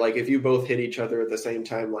Shovel Knight, like if you both hit each other at the same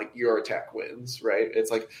time, like your attack wins, right?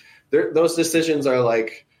 It's like those decisions are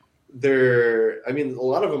like, I mean, a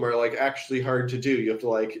lot of them are like actually hard to do. You have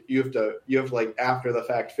to after the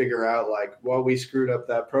fact figure out like, well, we screwed up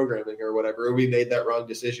that programming or whatever, or we made that wrong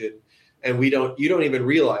decision, and you don't even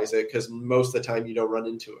realize it because most of the time you don't run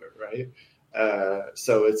into it, right?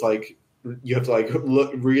 So it's like you have to like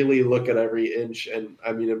really look at every inch, and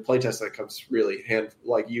I mean, in playtest that comes really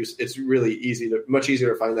it's really much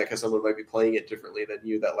easier to find that because someone might be playing it differently than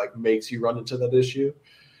you that like makes you run into that issue.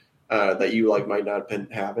 That you like might not have been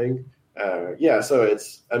having. So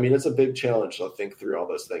it's a big challenge to think through all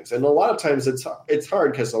those things. And a lot of times it's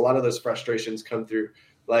hard because a lot of those frustrations come through,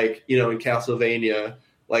 like, you know, in Castlevania,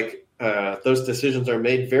 like those decisions are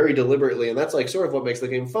made very deliberately. And that's like sort of what makes the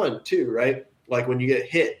game fun too, right? Like when you get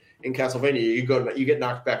hit in Castlevania, you get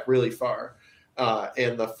knocked back really far.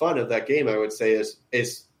 And the fun of that game, I would say,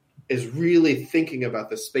 is really thinking about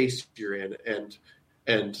the space you're in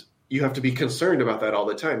and you have to be concerned about that all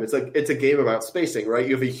the time. It's like, it's a game about spacing, right?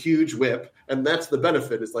 You have a huge whip, and that's the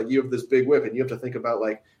benefit. It's like you have this big whip, and you have to think about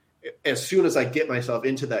like, as soon as I get myself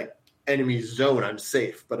into that enemy zone, I'm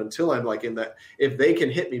safe. But until I'm like in that, if they can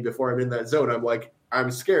hit me before I'm in that zone, I'm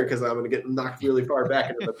scared because I'm going to get knocked really far back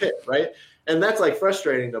into the pit, right? And that's like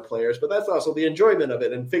frustrating to players, but that's also the enjoyment of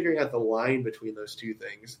it. And figuring out the line between those two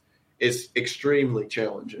things is extremely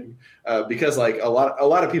challenging because like a lot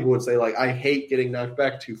of people would say like, I hate getting knocked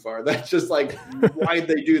back too far. That's just like, why'd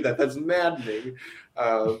they do that? That's maddening.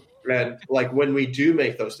 And like when we do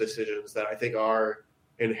make those decisions that I think are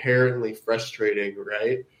inherently frustrating,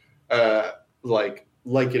 right? Like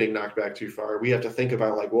getting knocked back too far, we have to think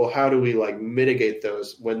about like, well, how do we like mitigate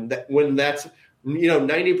those when that's, you know,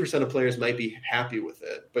 90% of players might be happy with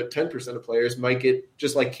it, but 10% of players might get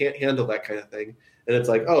just like can't handle that kind of thing. And it's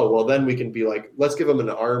like, oh, well, then we can be like, let's give them an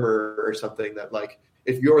armor or something that like,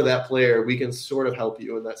 if you're that player, we can sort of help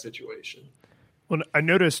you in that situation. Well, I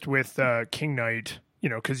noticed with King Knight, you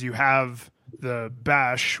know, because you have the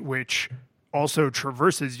bash, which also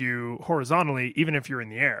traverses you horizontally, even if you're in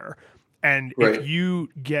the air. And right. if you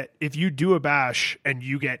do a bash and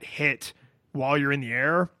you get hit while you're in the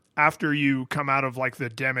air, after you come out of like the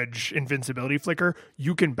damage invincibility flicker,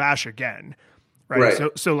 you can bash again. Right.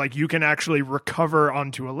 So like you can actually recover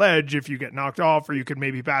onto a ledge if you get knocked off, or you could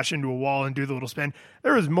maybe bash into a wall and do the little spin.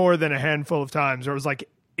 There was more than a handful of times where it was like,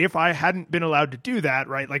 if I hadn't been allowed to do that,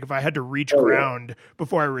 right? Like if I had to reach ground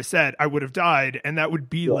before I reset, I would have died, and that would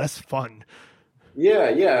be less fun.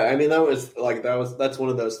 Yeah. I mean, that's one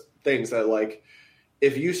of those things that like,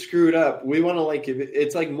 if you screwed up, we want to like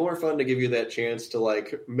it's like more fun to give you that chance to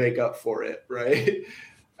like make up for it, right?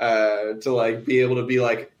 To like be able to be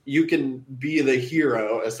like, you can be the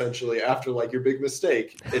hero essentially after like your big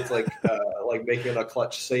mistake. It's like like making a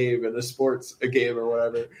clutch save in a game or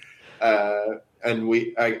whatever.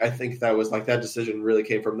 And I think that was like, that decision really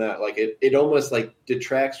came from that. Like it almost like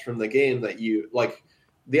detracts from the game that you like.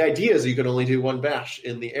 The idea is you can only do one bash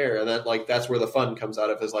in the air, and that like that's where the fun comes out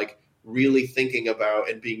of, is like really thinking about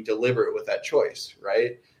and being deliberate with that choice,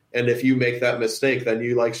 right? And if you make that mistake, then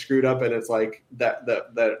you like screwed up, and it's like that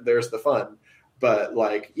there's the fun. But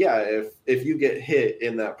like, yeah, if you get hit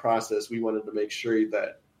in that process, we wanted to make sure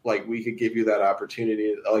that like we could give you that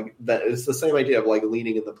opportunity. Like that, it's the same idea of like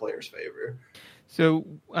leaning in the player's favor. So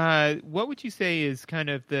what would you say is kind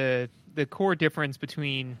of the core difference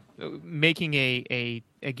between making a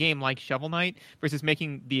game like Shovel Knight versus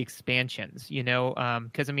making the expansions, you know?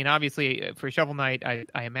 Because, I mean, obviously for Shovel Knight,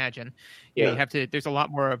 I imagine, you have to, there's a lot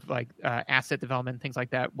more of like asset development, things like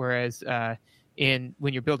that. Whereas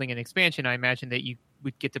when you're building an expansion, I imagine that you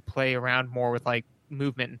would get to play around more with like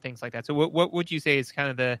movement and things like that. So what would you say is kind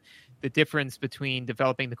of the difference between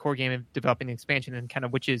developing the core game and developing the expansion, and kind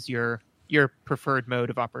of which is your preferred mode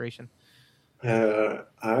of operation?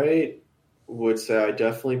 I would say I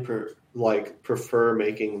definitely prefer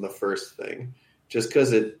making the first thing, just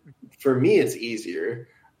because for me it's easier.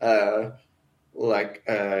 I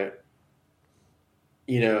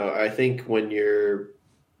think when you're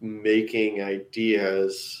making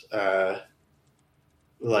ideas, it's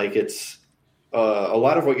a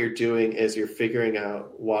lot of what you're doing is you're figuring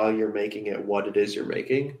out while you're making it what it is you're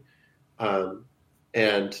making.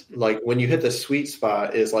 And like when you hit the sweet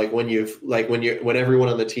spot is like when everyone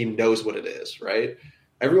on the team knows what it is, right?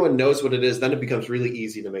 Everyone knows what it is, then it becomes really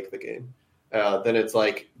easy to make the game. Then it's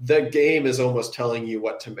like the game is almost telling you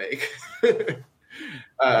what to make.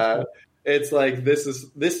 It's like this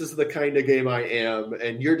is the kind of game I am,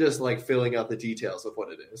 and you're just like filling out the details of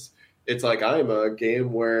what it is. It's like I'm a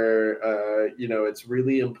game where it's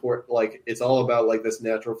really important. Like it's all about like this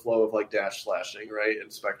natural flow of like dash slashing, right?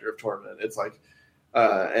 And Spectre of Torment. It's like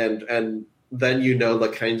and then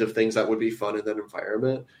the kinds of things that would be fun in that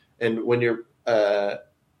environment. And when you're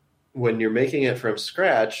making it from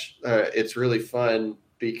scratch, it's really fun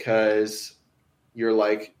because you're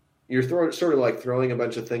throwing a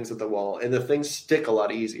bunch of things at the wall, and the things stick a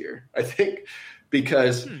lot easier, I think,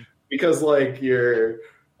 because like you're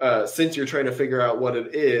since you're trying to figure out what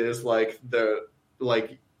it is,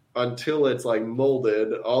 until it's like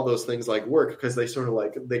molded, all those things like work because they sort of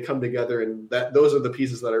like they come together, and those are the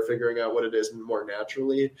pieces that are figuring out what it is more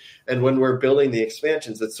naturally. And when we're building the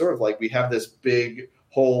expansions, it's sort of like we have this big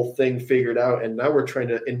whole thing figured out, and now we're trying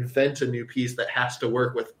to invent a new piece that has to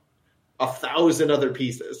work with 1,000 other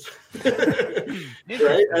pieces. Right?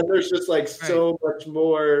 And there's just like so much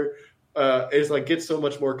more it's like gets so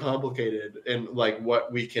much more complicated, and like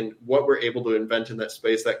what we're able to invent in that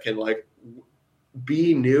space that can like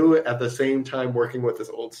be new at the same time working with this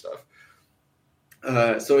old stuff.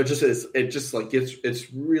 So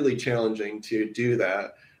it's really challenging to do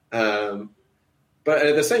that. But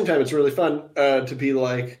at the same time, it's really fun to be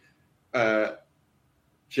like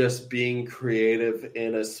just being creative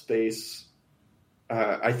in a space.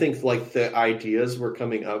 I think like the ideas we're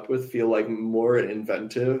coming up with feel like more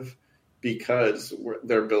inventive because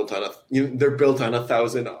they're built on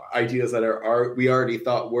 1,000 ideas that we already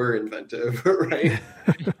thought were inventive, right?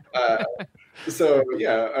 So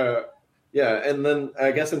yeah. And then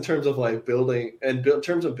I guess in terms of like building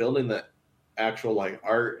that actual like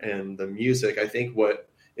art and the music, I think what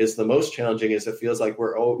is the most challenging is it feels like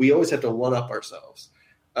we always have to one up ourselves.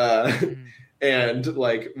 And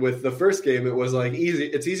like with the first game, it was like easy.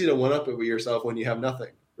 It's easy to one up it with yourself when you have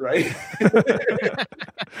nothing, right?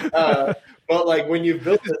 But like when you've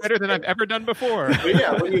built this, better than I've ever done before. But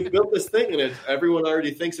yeah, when you've built this thing and everyone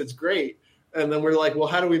already thinks it's great, and then we're like, well,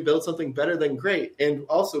 how do we build something better than great? And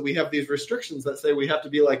also we have these restrictions that say we have to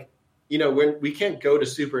be like, when we can't go to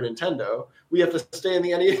Super Nintendo, we have to stay in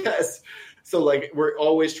the NES. So like we're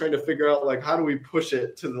always trying to figure out like how do we push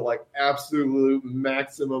it to the like absolute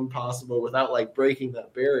maximum possible without like breaking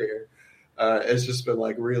that barrier. It's just been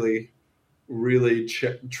like really, really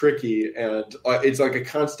tricky, and it's like a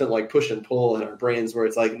constant like push and pull in our brains where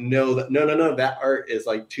it's like no, that art is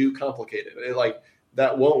like too complicated. It like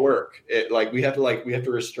that won't work. It like we have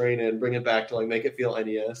to restrain it and bring it back to like make it feel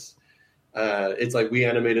NES. It's like we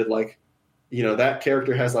animated like. That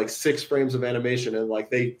character has like 6 frames of animation, and like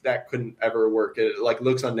that couldn't ever work. It like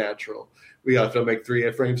looks unnatural. We have to make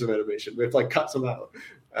 3 frames of animation. We have to like cut some out.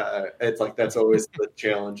 It's like that's always the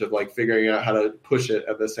challenge of like figuring out how to push it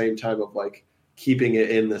at the same time of like keeping it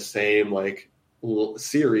in the same like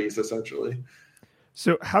series essentially.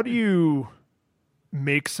 So how do you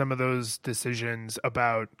make some of those decisions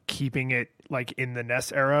about keeping it like in the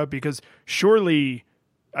NES era? Because surely,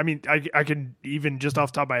 I mean, I can even just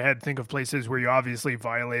off the top of my head think of places where you obviously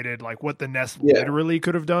violated like what the NES literally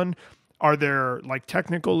could have done. Are there like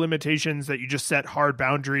technical limitations that you just set hard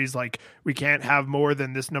boundaries, like we can't have more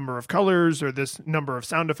than this number of colors or this number of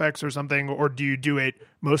sound effects or something? Or do you do it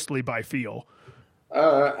mostly by feel?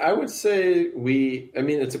 I would say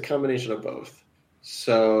it's a combination of both.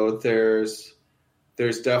 So there's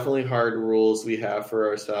definitely hard rules we have for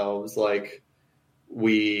ourselves. Like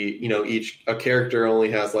a character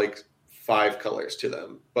only has like 5 colors to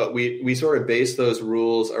them, but we sort of base those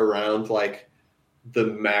rules around like the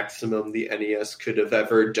maximum the NES could have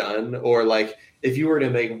ever done. Or like if you were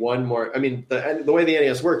to make one more, I mean, the way the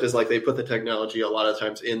NES worked is like they put the technology a lot of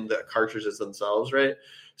times in the cartridges themselves, right?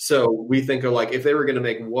 So we think of like, if they were going to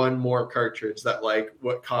make one more cartridge that like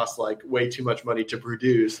what costs like way too much money to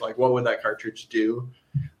produce, like what would that cartridge do?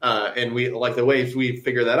 And we like the way we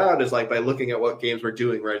figure that out is like by looking at what games were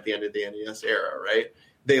doing right at the end of the NES era, right?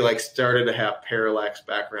 They like started to have parallax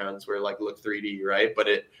backgrounds where like look 3D, right?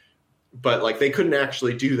 But like they couldn't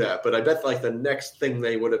actually do that. But I bet like the next thing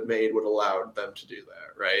they would have made would allow them to do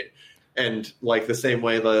that, right? And like the same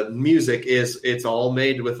way the music is, it's all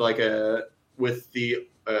made with like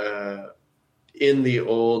in the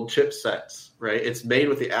old chipsets, right? It's made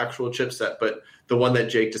with the actual chipset, but the one that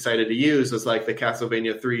Jake decided to use was like the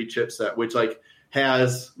Castlevania 3 chipset, which like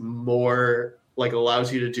has more, like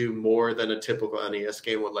allows you to do more than a typical NES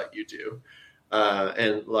game would let you do.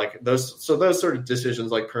 And like those sort of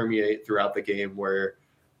decisions like permeate throughout the game where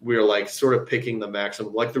we're like sort of picking the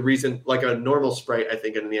maximum. Like the reason, like a normal sprite, I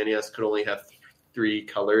think in the NES could only have 3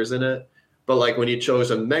 colors in it. But like when you chose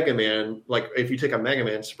a Mega Man, like if you take a Mega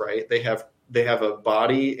Man sprite, they have a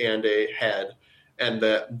body and a head, and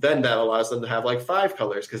then that allows them to have like 5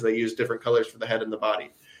 colors because they use different colors for the head and the body.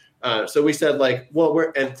 So we said like, well,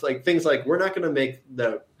 we're not going to make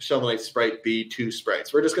the Shovel Knight sprite be 2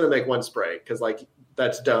 sprites. We're just going to make 1 sprite because like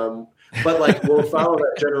that's dumb. But like we'll follow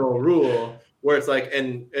that general rule where it's like,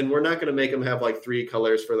 and we're not going to make them have like 3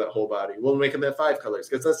 colors for that whole body. We'll make them have 5 colors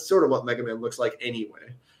because that's sort of what Mega Man looks like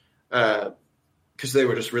anyway. Because they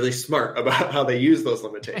were just really smart about how they use those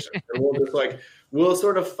limitations. And we'll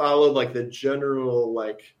sort of follow like the general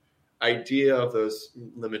like idea of those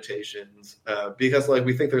limitations because like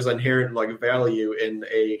we think there's inherent like value in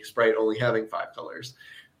a sprite only having 5 colors.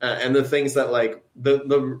 And the things that like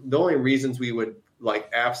the only reasons we would like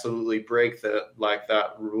absolutely break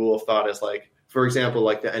that rule of thought is like, for example,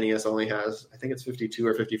 like the NES only has, I think it's 52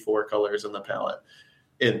 or 54 colors in the palette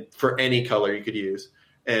for any color you could use.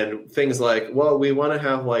 And things like, well, we want to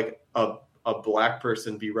have like a black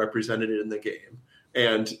person be represented in the game.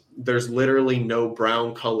 And there's literally no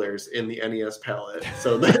brown colors in the NES palette.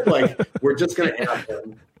 So that, like, we're just going to add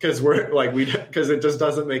them because because it just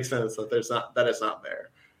doesn't make sense that it's not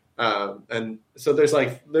there. And so there's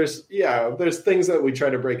things that we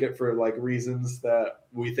try to break it for like reasons that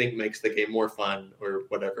we think makes the game more fun or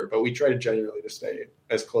whatever. But we try to genuinely to stay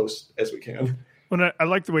as close as we can. Well, I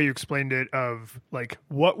like the way you explained it of like,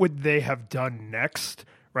 what would they have done next,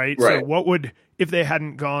 right? Right. So what would, if they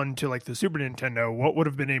hadn't gone to like the Super Nintendo, what would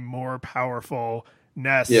have been a more powerful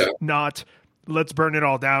NES? Yeah. Not let's burn it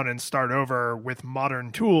all down and start over with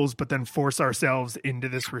modern tools, but then force ourselves into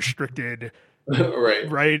this restricted,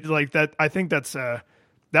 right? Like that. I think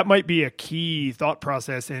that might be a key thought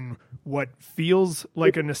process in what feels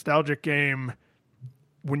like a nostalgic game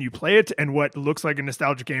when you play it and what looks like a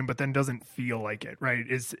nostalgic game, but then doesn't feel like it, right?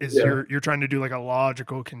 You're trying to do like a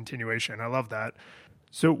logical continuation. I love that.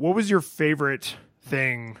 So what was your favorite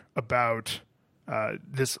thing about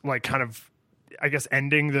this, like kind of, I guess,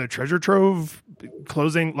 ending the treasure trove,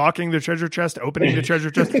 locking the treasure chest, opening the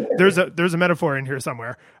treasure chest? There's a metaphor in here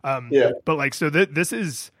somewhere. But like, so this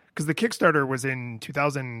is, because the Kickstarter was in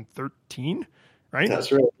 2013, right?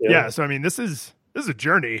 That's right. Yeah. So, I mean, this is a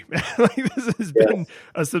journey. Like this has been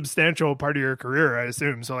a substantial part of your career, I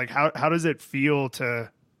assume. So like, how does it feel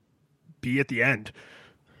to be at the end?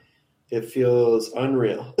 It feels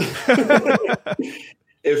unreal.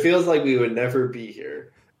 It feels like we would never be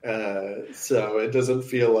here. So it doesn't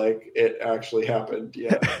feel like it actually happened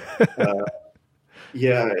yet. I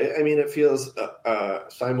mean, it feels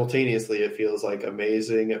simultaneously, it feels like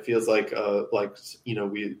amazing. It feels like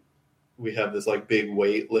we have this like big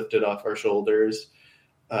weight lifted off our shoulders.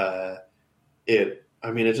 It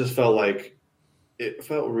just felt like, it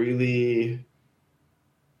felt really,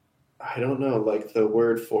 I don't know, like the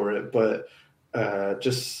word for it, but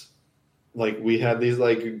just like we had these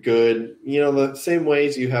like good, the same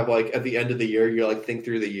ways you have like at the end of the year, you like think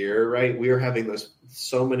through the year, right? We were having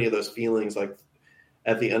so many of those feelings like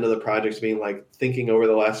at the end of the projects, being like thinking over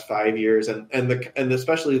the last 5 years and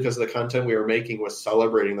especially because the content we were making was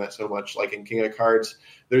celebrating that so much. Like in King of Cards,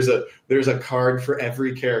 there's a card for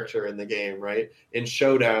every character in the game, right? In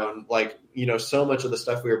Showdown, like, so much of the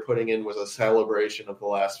stuff we were putting in was a celebration of the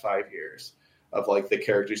last 5 years of like the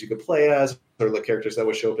characters you could play as, or the characters that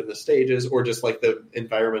would show up in the stages, or just like the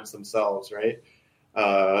environments themselves, right?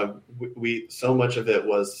 We so much of it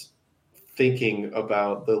was thinking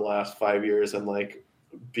about the last 5 years and like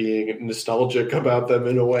being nostalgic about them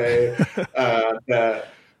in a way that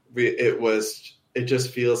it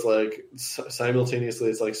just feels like simultaneously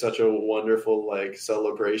it's like such a wonderful like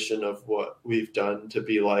celebration of what we've done to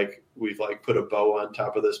be like, we've like put a bow on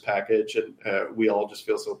top of this package, and we all just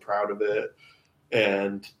feel so proud of it,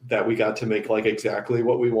 and that we got to make like exactly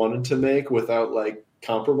what we wanted to make without like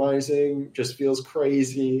compromising just feels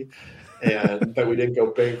crazy, and that we didn't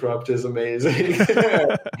go bankrupt is amazing. It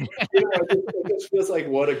just feels like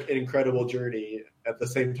what an incredible journey. At the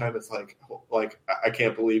same time, it's like I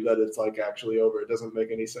can't believe that it's like actually over. It doesn't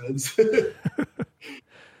make any sense.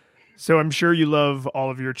 So I'm sure you love all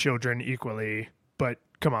of your children equally, but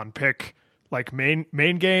come on, pick like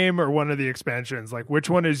main game or one of the expansions. Like, which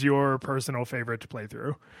one is your personal favorite to play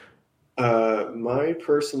through? My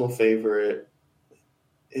personal favorite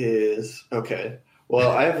is okay. Well,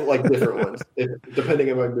 I have like different ones depending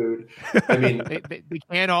on my mood. I mean, they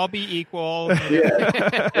can't all be equal.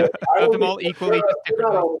 Yeah, Love them all equally. They're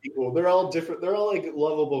not all equal. They're all different. They're all like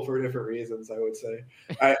lovable for different reasons. I would say.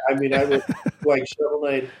 I mean, I would like Shovel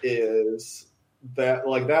Knight is that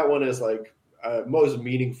like that one is like most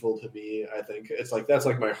meaningful to me. I think it's like that's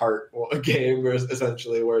like my heart game,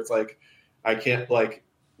 essentially, where it's like I can't like.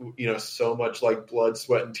 So much like blood,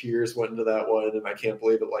 sweat, and tears went into that one, and I can't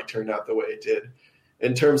believe it like turned out the way it did.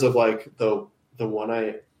 In terms of like the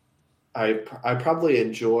one I probably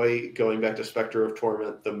enjoy going back to Spectre of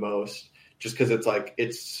Torment the most, just because it's like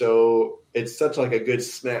it's such like a good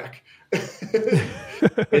snack.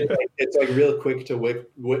 it's like real quick to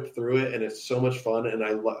whip through it, and it's so much fun. And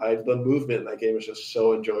the movement in that game is just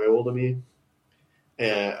so enjoyable to me,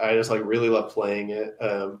 and I just like really love playing it.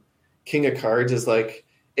 King of Cards is like.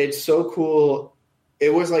 It's so cool.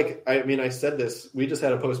 It was like, I mean, I said this, we just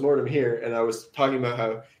had a postmortem here, and I was talking about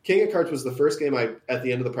how King of Cards was the first game at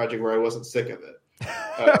the end of the project where I wasn't sick of it.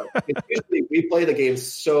 Usually we play the game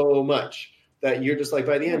so much that you're just like,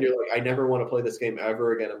 by the end, you're like, I never want to play this game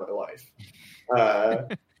ever again in my life.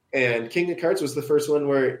 And King of Cards was the first one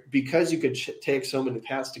where, because you could take so many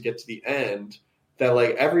paths to get to the end, that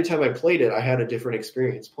like every time I played it, I had a different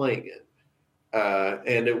experience playing it.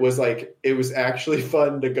 And it was actually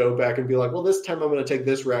fun to go back and be like, well, this time I'm going to take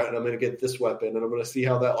this route and I'm going to get this weapon and I'm going to see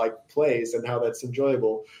how that like plays and how that's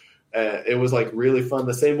enjoyable. It was like really fun.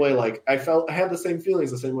 The same way, like I had the same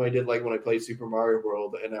feelings the same way I did like when I played Super Mario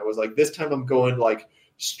World, and I was like, this time I'm going like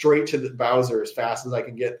straight to the Bowser as fast as I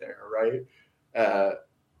can get there. Right.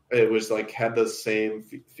 It was like had the same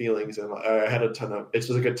feelings, and I had a ton of. It's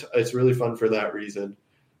just like it's really fun for that reason.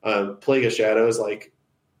 Plague of Shadows, like.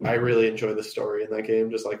 I really enjoy the story in that game.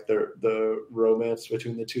 Just like the romance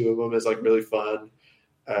between the two of them is like really fun.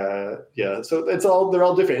 Yeah, so they're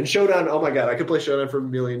all different. And Showdown, oh my god, I could play Showdown for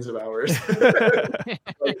millions of hours.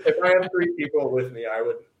 Like, if I have 3 people with me, I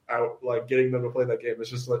would like getting them to play that game. It's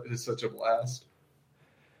just like it's such a blast.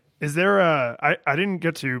 Is there I didn't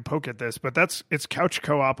get to poke at this, but it's couch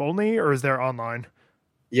co-op only, or is there online?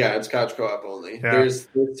 Yeah, it's couch co-op only. Yeah. There's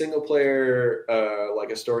single player like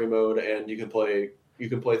a story mode, and you can play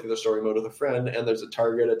through the story mode with a friend, and there's a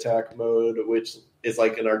target attack mode, which is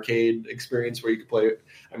like an arcade experience where you can play.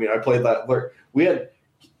 I mean, I played that where we had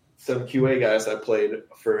some QA guys that played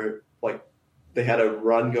for like they had a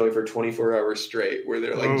run going for 24 hours straight where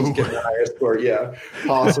they're like just getting the highest score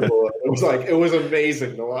possible. It was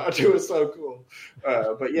amazing to watch. It was so cool.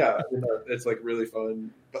 But yeah, it's like really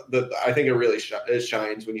fun. But I think it really it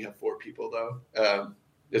shines when you have 4 people though.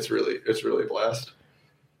 It's really a blast.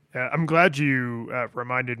 Yeah, I'm glad you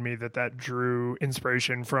reminded me that drew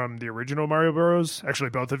inspiration from the original Mario Bros. Actually,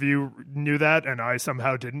 both of you knew that, and I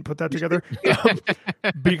somehow didn't put that together.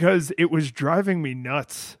 Because it was driving me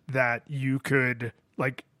nuts that you could,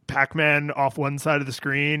 like, Pac-Man off one side of the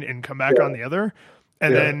screen and come back on the other.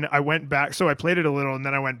 And then I went back. So I played it a little, and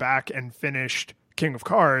then I went back and finished King of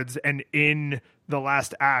Cards. And in the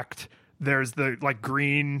last act, there's the like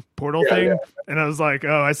green portal thing. And I was like,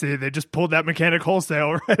 oh, I see. They just pulled that mechanic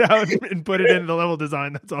wholesale right out and put it in the level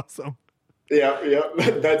design. That's awesome. Yeah.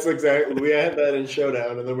 That's exactly. We had that in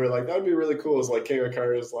Showdown, and then we're like, that'd be really cool. It's like King of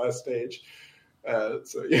Cards' last stage.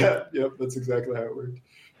 That's exactly how it worked.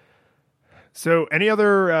 So any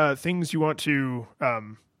other things you want to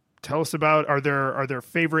tell us about? Are there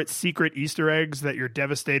favorite secret Easter eggs that you're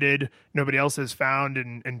devastated nobody else has found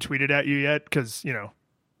and tweeted at you yet? Because,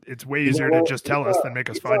 it's way easier to just tell us than make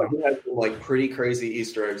us find them. We had some, like, pretty crazy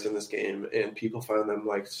Easter eggs in this game, and people found them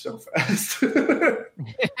like so fast.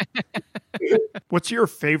 What's your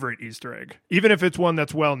favorite Easter egg? Even if it's one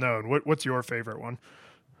that's well known, what's your favorite one?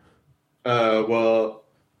 Well,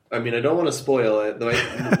 I mean, I don't want to spoil it.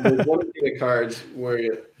 There's one of the cards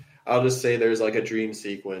where I'll just say there's like a dream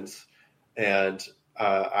sequence, and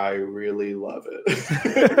I really love it.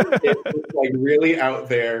 It's like really out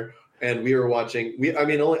there. And we were watching. I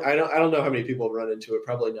don't know how many people run into it.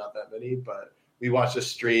 Probably not that many, but we watched a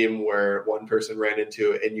stream where one person ran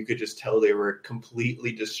into it, and you could just tell they were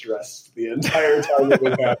completely distressed the entire time it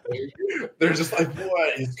was happening. They're just like,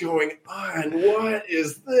 what is going on? What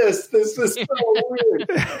is this? This is so weird.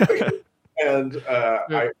 And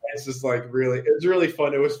it's just like it's really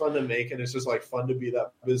fun. It was fun to make, and it's just like fun to be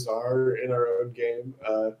that bizarre in our own game.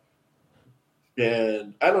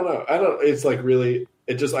 And I don't know. It's like really,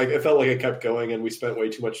 it just like, it felt like it kept going, and we spent way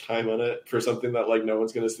too much time on it for something that like no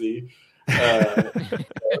one's going to see. Yeah,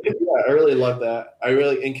 I really love that.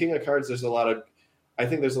 In King of Cards, I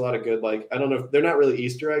think there's a lot of good, like, I don't know if they're not really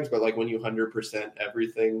Easter eggs, but like when you 100%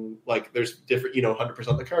 everything, like there's different,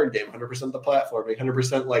 100% the card game, 100% the platforming,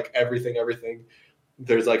 100% like everything.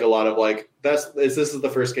 There's like a lot of like, this is the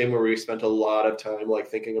first game where we spent a lot of time like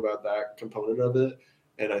thinking about that component of it.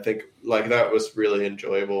 And I think like that was really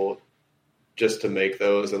enjoyable just to make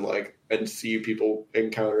those and see people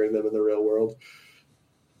encountering them in the real world.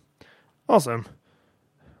 Awesome.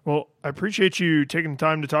 Well, I appreciate you taking the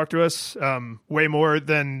time to talk to us. Way more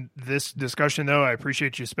than this discussion, though. I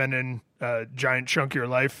appreciate you spending a giant chunk of your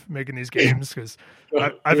life making these games, because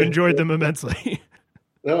I've enjoyed them immensely.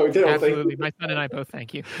 No, absolutely. My son and I both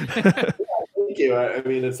thank you. Thank you. I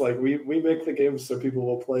mean, it's like we make the games so people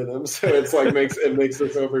will play them. So it's like it makes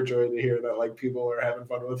us overjoyed to hear that like people are having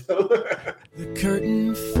fun with them. The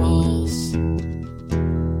curtain falls,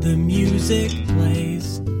 the music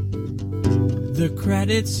plays, the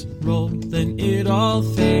credits roll, then it all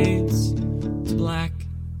fades to black,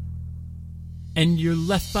 and you're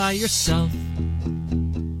left by yourself.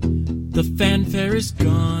 The fanfare is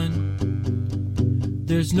gone.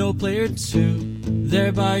 There's no player two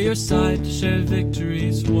there by your side to share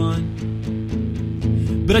victories won.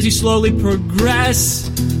 But as you slowly progress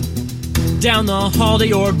down the hall to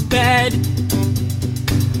your bed,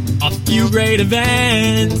 a few great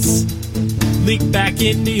events leak back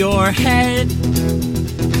into your head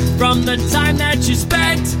from the time that you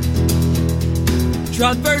spent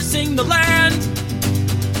traversing the land,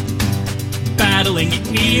 battling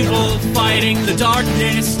evil, fighting the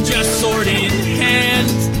darkness, just sword in hand.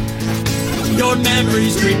 Your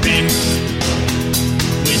memories creeping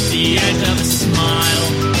with the edge of a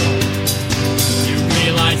smile. You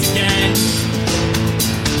realize again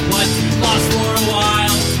what you lost for a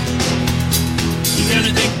while. You're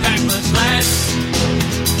gonna think back much less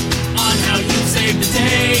on how you saved the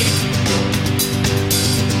day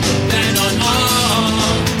than on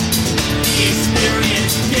all the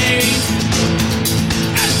experience gained.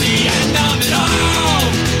 At the end of it all,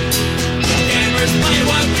 gamers play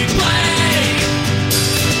what we play.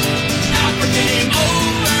 Not for game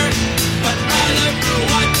over, but rather for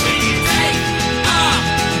what we take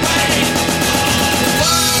away. The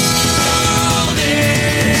world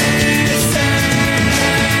is sad,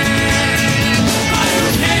 but who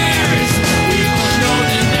cares? We will know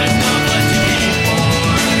that there's not much to aim for.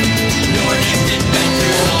 Your next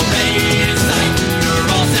adventure already in sight. You're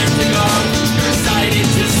all set to go. You're excited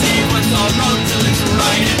to see what's all wrong till it's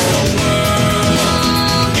right. And the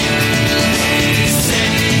world is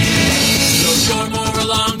saved. So you're more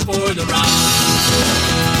along for the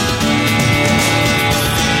ride.